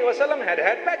sallallahu alayhi wa sallam had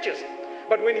patches.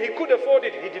 But when he could afford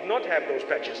it, he did not have those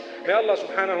patches. May Allah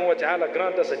subhanahu wa ta'ala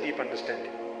grant us a deep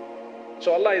understanding.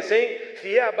 So Allah is saying,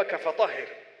 ثِيَابَكَ فَطَهِرْ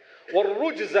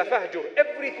وَالرُّجْزَ فَهْجُرْ.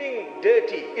 Everything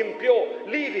dirty, impure,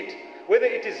 leave it. Whether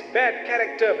it is bad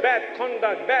character, bad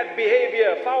conduct, bad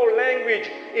behavior, foul language,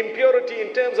 impurity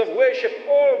in terms of worship,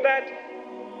 all that,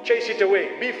 chase it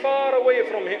away. Be far away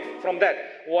from that.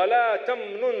 وَلَا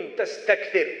تَمْنُن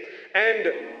تَسْتَكْثِرْ.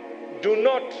 And do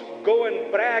not go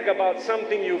and brag about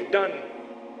something you've done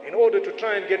in order to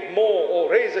try and get more or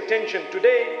raise attention.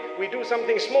 Today, we do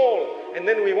something small and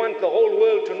then we want the whole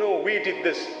world to know we did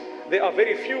this. There are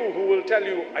very few who will tell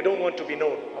you, I don't want to be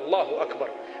known. Allahu Akbar.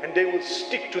 And they will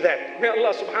stick to that. May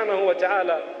Allah subhanahu wa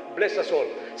ta'ala bless us all.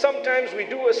 Sometimes we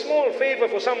do a small favor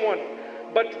for someone,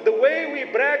 but the way we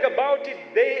brag about it,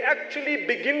 they actually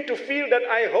begin to feel that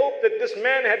I hope that this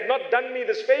man had not done me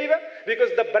this favor, because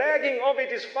the bragging of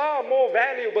it is far more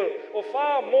valuable, or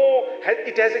far more,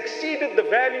 it has exceeded the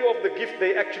value of the gift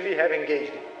they actually have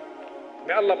engaged in.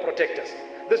 May Allah protect us.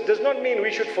 This does not mean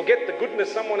we should forget the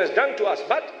goodness someone has done to us,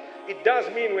 but it does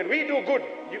mean when we do good,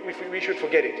 we should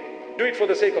forget it. Do it for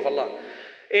the sake of Allah.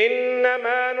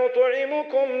 إِنَّمَا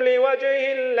نُطْعِمُكُمْ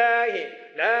لِوَجْهِ اللَّهِ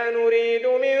لَا نُرِيدُ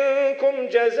مِنْكُمْ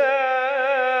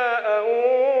جَزَاءً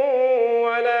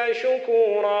وَلَا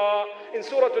شُكُورًا. In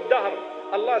Surah Al-Dahr,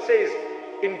 Allah says,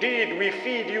 indeed, we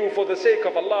feed you for the sake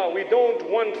of Allah. We don't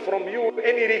want from you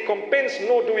any recompense,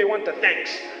 nor do we want a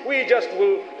thanks. We just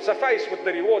will suffice with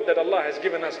the reward that Allah has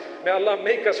given us. May Allah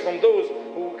make us from those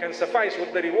who can suffice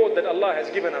with the reward that Allah has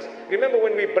given us. Remember,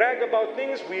 when we brag about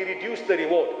things, we reduce the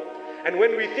reward. And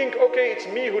when we think, okay, it's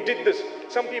me who did this,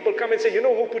 some people come and say, you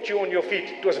know who put you on your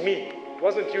feet? It was me. It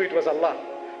wasn't you, it was Allah.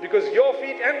 Because your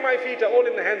feet and my feet are all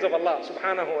in the hands of Allah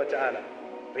subhanahu wa ta'ala.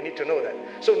 We need to know that.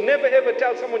 So never ever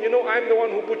tell someone, you know, I'm the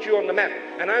one who put you on the map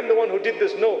and I'm the one who did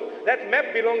this. No, that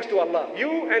map belongs to Allah.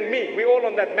 You and me, we all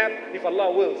on that map if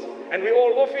Allah wills. And we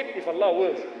all off it if Allah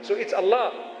wills. So it's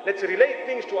Allah. Let's relate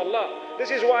things to Allah. This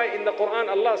is why in the Quran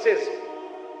Allah says,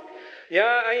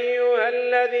 يا أيها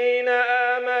الذين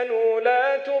آمنوا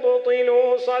لا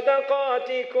تبطلوا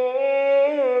صدقاتكم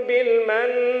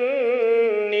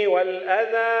بالمن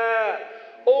والأذى.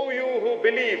 O you who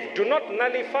believe, do not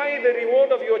nullify the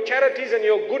reward of your charities and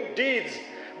your good deeds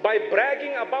by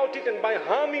bragging about it and by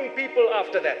harming people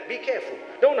after that. Be careful.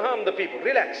 Don't harm the people.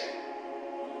 Relax.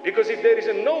 Because if there is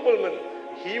a nobleman,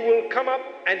 he will come up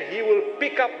and he will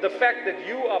pick up the fact that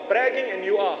you are bragging and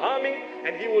you are harming,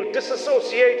 and he will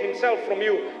disassociate himself from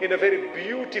you in a very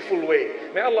beautiful way.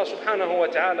 May Allah subhanahu wa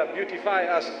ta'ala beautify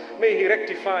us. May He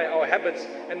rectify our habits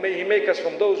and may He make us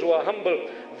from those who are humble.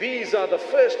 These are the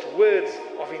first words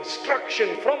of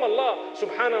instruction from Allah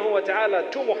subhanahu wa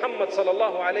ta'ala to Muhammad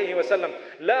sallallahu alayhi wa sallam.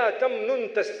 La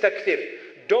tamnun tastakthir.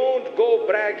 Don't go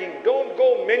bragging, don't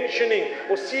go mentioning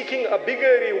or seeking a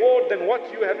bigger reward than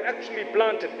what you have actually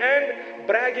planted, and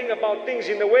bragging about things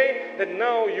in a way that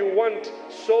now you want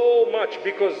so much,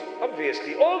 because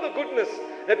obviously all the goodness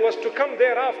that was to come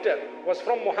thereafter was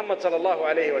from Muhammad sallallahu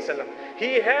alayhi wa sallam.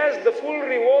 He has the full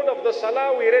reward of the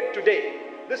salah we read today.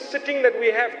 This sitting that we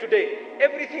have today,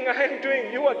 everything I am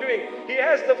doing, you are doing, he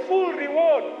has the full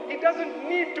reward. He doesn't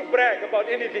need to brag about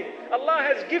anything. Allah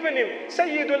has given him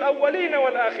Sayyidul Awwaleen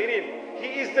wal Akhirin.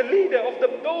 He is the leader of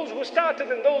those who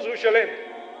started and those who shall end.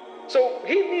 So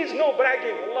he needs no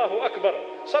bragging. Allahu Akbar.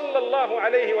 Sallallahu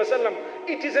alayhi wa sallam.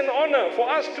 It is an honor for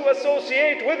us to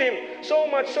associate with him, so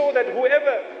much so that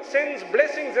whoever sends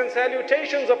blessings and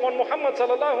salutations upon Muhammad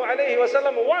sallallahu alayhi wa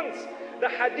sallam once, the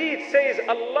hadith says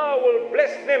Allah will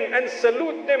bless them and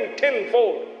salute them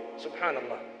tenfold.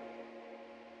 Subhanallah.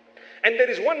 And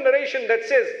there is one narration that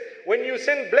says, when you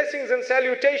send blessings and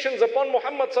salutations upon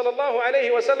Muhammad sallallahu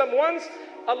alayhi wa sallam once,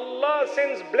 Allah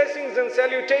sends blessings and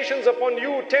salutations upon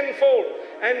you tenfold,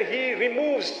 and He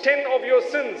removes 10 of your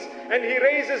sins, and He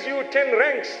raises you 10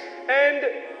 ranks, and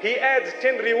He adds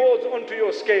 10 rewards onto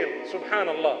your scale.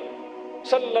 Subhanallah.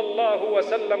 Sallallahu wa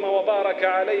sallam wa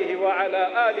baraka alayhi wa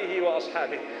ala alihi wa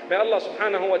ashabihi. May Allah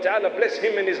subhanahu wa ta'ala bless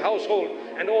him and his household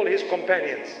and all his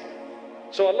companions.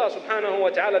 So Allah subhanahu wa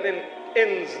ta'ala then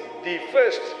ends the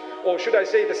first, or should I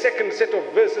say the second set of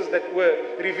verses that were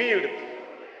revealed.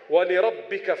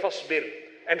 وَلِرَبِّكَ فَاصْبِرْ.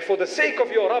 And for the sake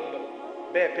of your Rabb,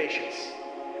 bear patience.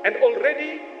 And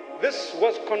already this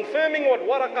was confirming what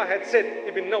Waraqah had said,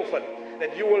 Ibn Nawfal,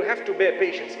 that you will have to bear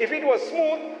patience. If it was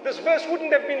smooth, this verse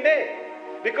wouldn't have been there.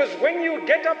 Because when you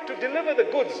get up to deliver the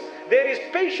goods, there is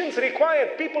patience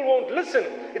required. People won't listen.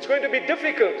 It's going to be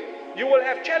difficult. You will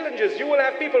have challenges. You will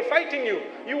have people fighting you.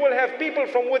 You will have people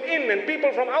from within and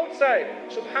people from outside.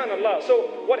 Subhanallah.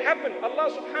 So what happened?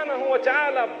 Allah subhanahu wa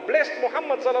ta'ala blessed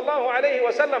Muhammad sallallahu alayhi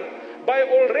wa sallam by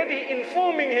already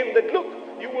informing him that, look,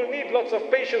 you will need lots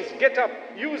of patience. Get up,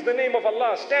 use the name of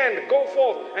Allah, stand, go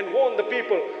forth and warn the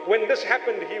people. When this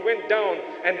happened, he went down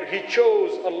and he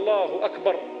chose, Allahu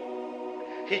Akbar,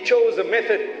 he chose a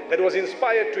method that was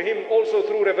inspired to him also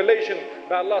through revelation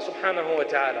by Allah subhanahu wa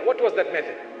ta'ala. What was that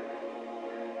method?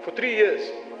 For 3 years,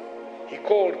 he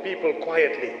called people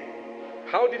quietly.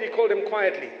 How did he call them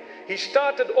quietly? He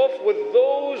started off with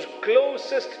those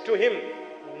closest to him.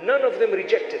 None of them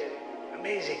rejected.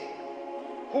 Amazing.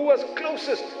 Who was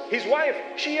closest? His wife.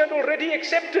 She had already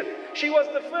accepted. She was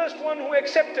the first one who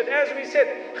accepted. As we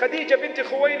said, Khadijah bint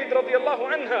Khuwaylid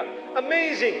radiyallahu anha.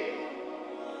 Amazing.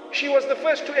 She was the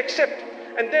first to accept.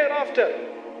 And thereafter,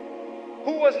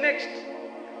 who was next?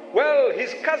 Well,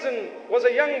 his cousin was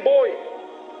a young boy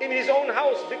in his own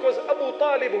house, because Abu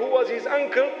Talib, who was his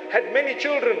uncle, had many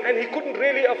children and he couldn't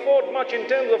really afford much in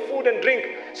terms of food and drink.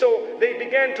 So they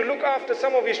began to look after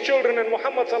some of his children, and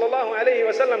Muhammad sallallahu alayhi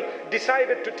wa sallam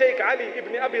decided to take Ali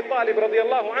ibn Abi Talib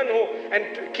radiyallahu anhu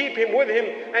and to keep him with him,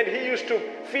 and he used to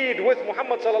feed with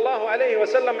Muhammad sallallahu alayhi wa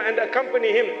sallam and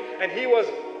accompany him, and he was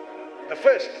the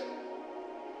first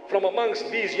from amongst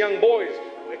these young boys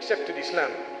who accepted Islam.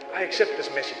 I accept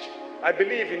this message. I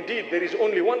believe indeed there is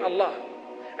only one Allah.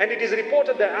 And it is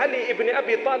reported that Ali ibn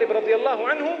Abi Talib radiyallahu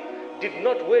anhu did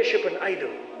not worship an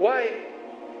idol. Why?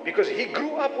 Because he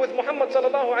grew up with Muhammad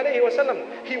sallallahu alayhi wa sallam.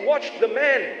 He watched the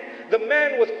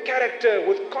man with character,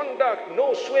 with conduct,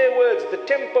 no swear words. The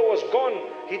temper was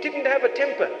gone. He didn't have a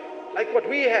temper like what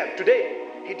we have today.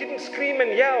 He didn't scream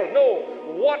and yell. No.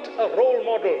 What a role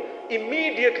model.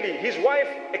 Immediately his wife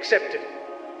accepted.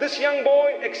 This young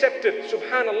boy accepted.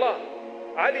 Subhanallah.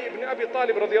 Ali ibn Abi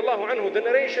Talib radiyallahu anhu, the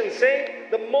narrations say,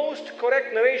 the most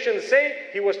correct narrations say,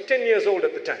 he was 10 years old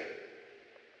at the time.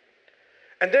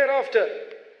 And thereafter,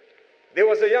 there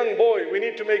was a young boy, we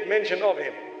need to make mention of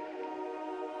him.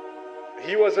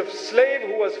 He was a slave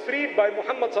who was freed by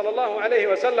Muhammad sallallahu alayhi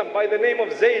wa sallam by the name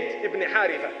of Zayd ibn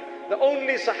Haritha, the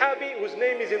only Sahabi whose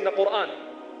name is in the Quran.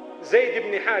 Zayd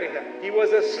ibn Haritha. He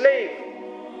was a slave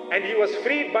and he was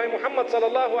freed by Muhammad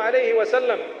sallallahu alayhi wa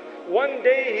sallam. One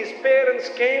day his parents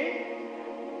came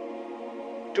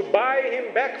to buy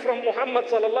him back from Muhammad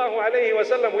sallallahu alayhi wa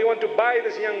sallam. We want to buy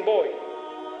this young boy.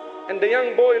 And the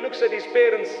young boy looks at his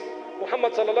parents.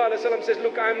 Muhammad sallallahu alayhi wa sallam says,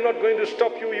 look, I'm not going to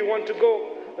stop you. You want to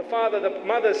go? The father, the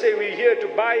mother say, we're here to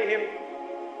buy him.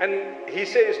 And he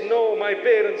says, no, my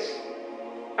parents,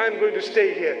 I'm going to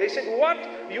stay here. They said, what?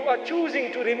 You are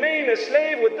choosing to remain a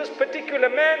slave with this particular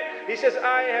man? He says,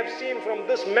 I have seen from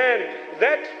this man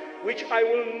that which I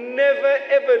will never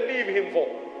ever leave him for.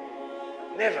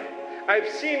 Never. I've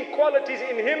seen qualities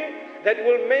in him that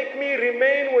will make me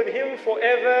remain with him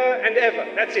forever and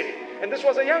ever. That's it. And this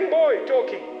was a young boy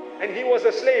talking. And he was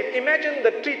a slave. Imagine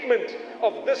the treatment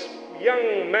of this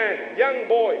young man, young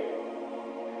boy.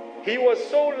 He was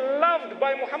so loved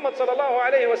by Muhammad sallallahu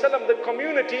alayhi wa sallam, the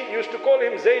community used to call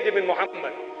him Zayd ibn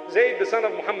Muhammad. Zayd, the son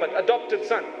of Muhammad, adopted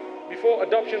son. Before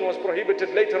adoption was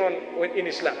prohibited later on in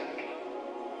Islam.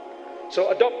 So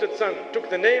adopted son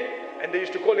took the name and they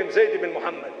used to call him Zayd ibn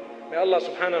Muhammad. May Allah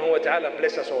subhanahu wa ta'ala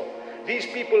bless us all. These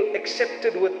people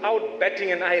accepted without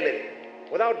batting an eyelid.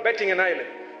 Without batting an eyelid.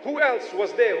 Who else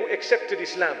was there who accepted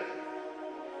Islam?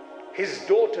 His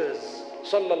daughters,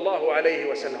 sallallahu alayhi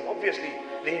wa sallam. Obviously,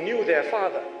 they knew their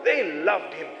father. They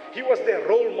loved him. He was their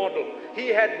role model. He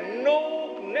had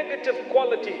no negative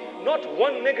quality, not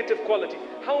one negative quality.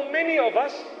 How many of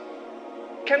us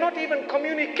cannot even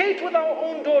communicate with our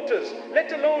own daughters,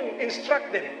 let alone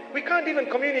instruct them? We can't even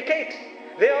communicate.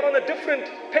 They are on a different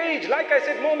page. Like I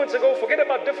said moments ago, forget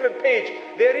about different page.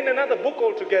 They're in another book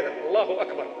altogether. Allahu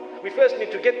Akbar. We first need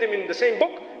to get them in the same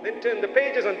book, then turn the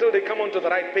pages until they come onto the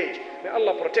right page. May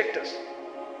Allah protect us.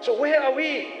 So where are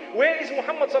we? Where is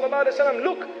Muhammad sallallahu alaihi wasallam?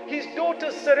 Look, his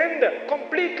daughters surrender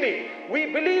completely. We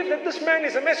believe that this man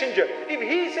is a messenger. If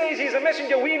he says he's a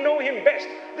messenger, we know him best.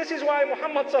 This is why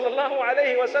Muhammad sallallahu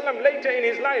alaihi wasallam later in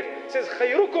his life says,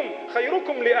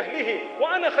 khayrukum li ahlihi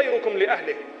wa ana khayrukum li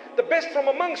ahli. The best from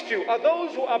amongst you are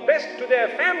those who are best to their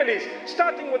families,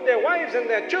 starting with their wives and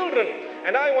their children.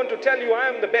 And I want to tell you, I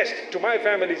am the best to my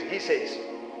families, he says.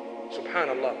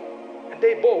 Subhanallah. And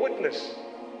they bore witness.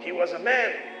 He was a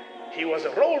man. He was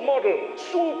a role model.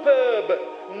 Superb.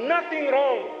 Nothing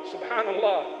wrong.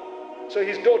 Subhanallah. So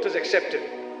his daughters accepted.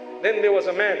 Then there was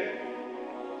a man,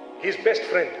 his best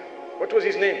friend. What was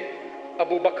his name?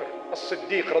 Abu Bakr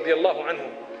as-Siddiq radiyallahu anhu.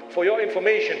 For your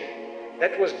information,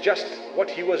 that was just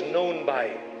what he was known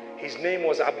by. His name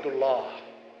was Abdullah.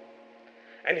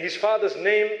 And his father's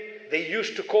name, they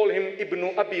used to call him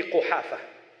Ibn Abi Quhafa.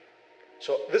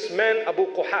 So this man, Abu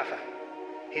Quhafa,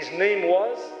 his name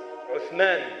was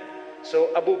Uthman.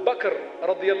 So Abu Bakr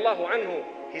radiyallahu anhu,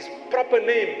 his proper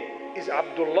name is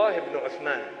Abdullah ibn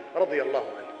Uthman radiyallahu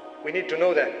anhu. We need to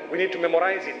know that. We need to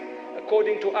memorize it.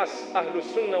 According to us,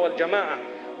 Ahlus Sunnah wal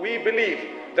Jama'ah, we believe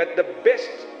that the best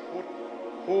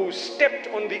who stepped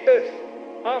on the earth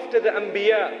after the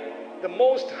Anbiya, the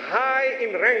most high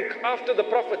in rank after the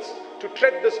prophets to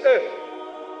tread this earth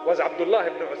was Abdullah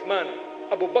ibn Uthman,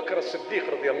 Abu Bakr as-Siddiq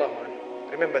radiyallahu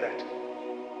anhu. Remember that.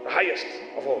 The highest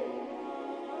of all.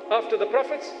 After the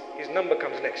prophets, his number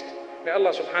comes next. May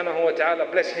Allah subhanahu wa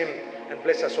ta'ala bless him and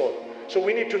bless us all. So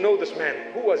we need to know this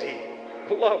man. Who was he?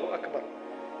 Allahu Akbar.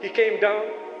 He came down,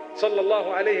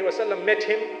 sallallahu alayhi wa sallam, met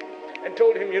him and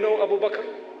told him, you know Abu Bakr,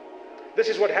 this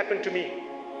is what happened to me.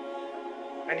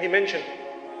 And he mentioned,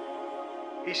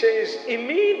 he says,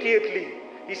 immediately,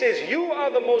 he says, you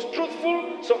are the most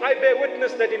truthful, so I bear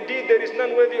witness that indeed there is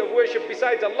none worthy of worship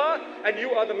besides Allah, and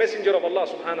you are the messenger of Allah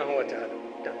subhanahu wa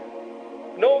ta'ala. Done.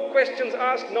 No questions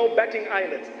asked, no batting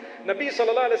eyelids. Nabi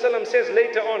sallallahu alayhi wa sallam says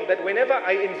later on that whenever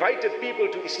I invited people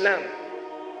to Islam,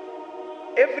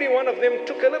 every one of them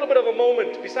took a little bit of a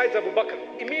moment besides Abu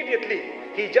Bakr. Immediately,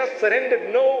 he just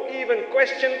surrendered, no even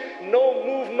question, no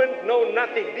movement, no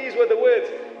nothing. These were the words.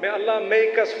 May Allah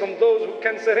make us from those who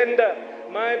can surrender.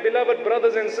 My beloved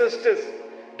brothers and sisters,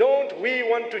 don't we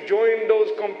want to join those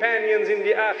companions in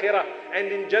the Akhirah and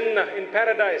in Jannah, in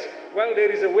paradise? Well,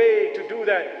 there is a way to do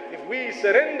that. If we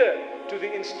surrender to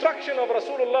the instruction of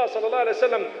Rasulullah sallallahu alaihi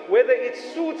wasallam, whether it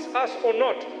suits us or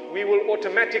not, we will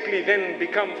automatically then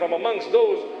become from amongst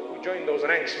those who join those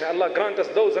ranks. May Allah grant us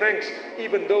those ranks,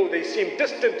 even though they seem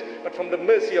distant, but from the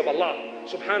mercy of Allah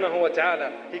subhanahu wa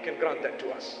ta'ala, He can grant that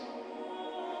to us.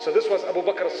 So this was Abu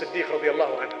Bakr as-Siddiq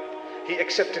radiyallahu anhu. He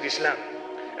accepted Islam.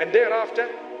 And thereafter,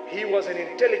 He was an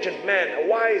intelligent man, a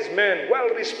wise man, well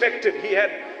respected. He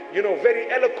had, very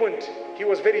eloquent. He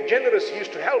was very generous. He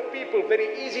used to help people,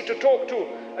 very easy to talk to,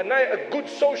 a good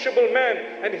sociable man.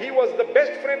 And he was the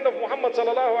best friend of Muhammad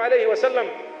sallallahu alaihi wasallam.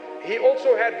 He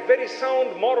also had very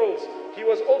sound morals. He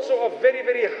was also of very,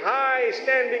 very high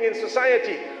standing in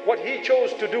society. What he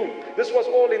chose to do, this was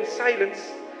all in silence.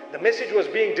 The message was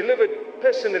being delivered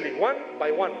personally, one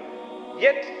by one.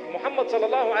 Yet Muhammad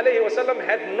sallallahu alaihi wasallam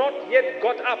had not yet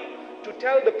got up to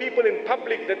tell the people in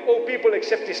public that, oh people,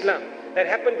 accept Islam. That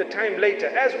happened the time later.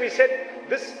 As we said,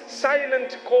 this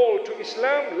silent call to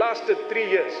Islam lasted 3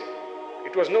 years.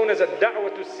 It was known as a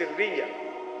da'watu sirriya,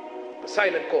 the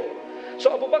silent call.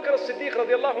 So Abu Bakr as-Siddiq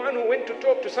radiallahu anhu went to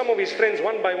talk to some of his friends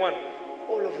one by one.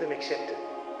 All of them accepted.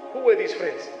 Who were these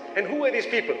friends? And who were these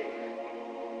people?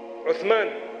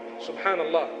 Uthman,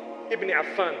 subhanallah, Ibn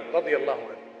Affan radiallahu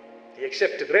anhu. He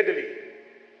accepted readily.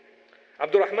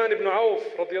 Abdurrahman ibn Auf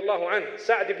radiallahu anhu.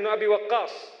 Sa'd ibn Abi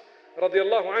Waqqas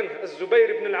radiallahu anhu.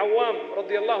 Az-Zubayr ibn al-Awwam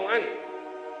radiallahu anhu.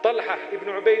 Talha ibn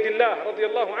Ubaidillah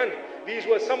radiallahu anhu. These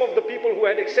were some of the people who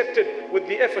had accepted with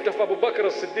the effort of Abu Bakr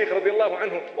as-Siddiq radiallahu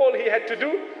anhu. All he had to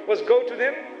do was go to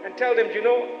them and tell them,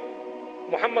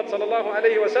 Muhammad sallallahu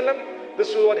alayhi wa sallam, this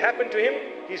is what happened to him.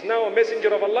 He's now a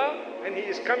messenger of Allah and he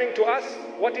is coming to us.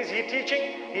 What is he teaching?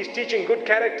 He's teaching good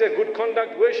character, good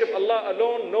conduct, worship Allah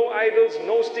alone, no idols,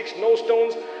 no sticks, no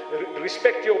stones,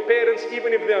 respect your parents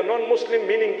even if they are non-Muslim,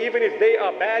 meaning even if they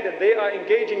are bad and they are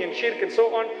engaging in shirk and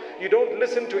so on. You don't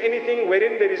listen to anything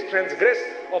wherein there is transgress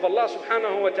of Allah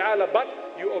subhanahu wa ta'ala, but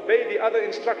you obey the other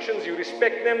instructions, you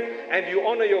respect them, and you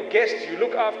honor your guests, you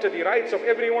look after the rights of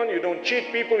everyone, you don't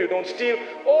cheat people, you don't steal.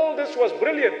 All this was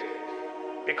brilliant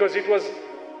because it was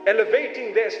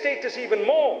elevating their status even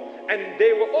more. And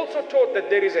they were also taught that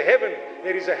there is a heaven,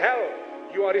 there is a hell.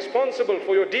 You are responsible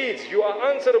for your deeds, you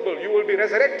are answerable, you will be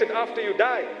resurrected after you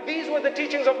die. These were the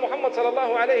teachings of Muhammad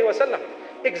sallallahu alayhi wa sallam.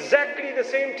 Exactly the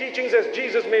same teachings as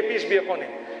Jesus, may peace be upon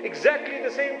him. Exactly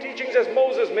the same teachings as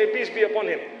Moses, may peace be upon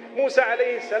him. Musa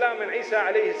alayhi salam and Isa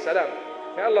alayhi salam.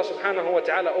 May Allah subhanahu wa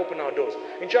ta'ala open our doors.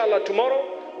 Inshallah,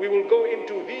 tomorrow we will go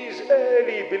into these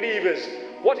early believers.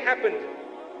 What happened?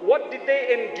 What did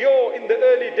they endure in the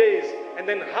early days? And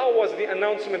then how was the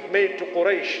announcement made to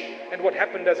Quraysh? And what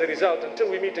happened as a result?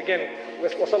 Until we meet again,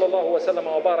 with wa sallallahu wa sallam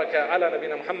wa baraka ala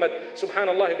nabina Muhammad.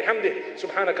 Subhanallah bihamdih.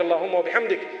 Subhanakallahumma wa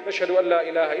bihamdik. Nashhadu an la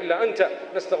ilaha illa anta.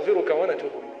 Nastaghfiruka wa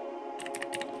natubu ilayk.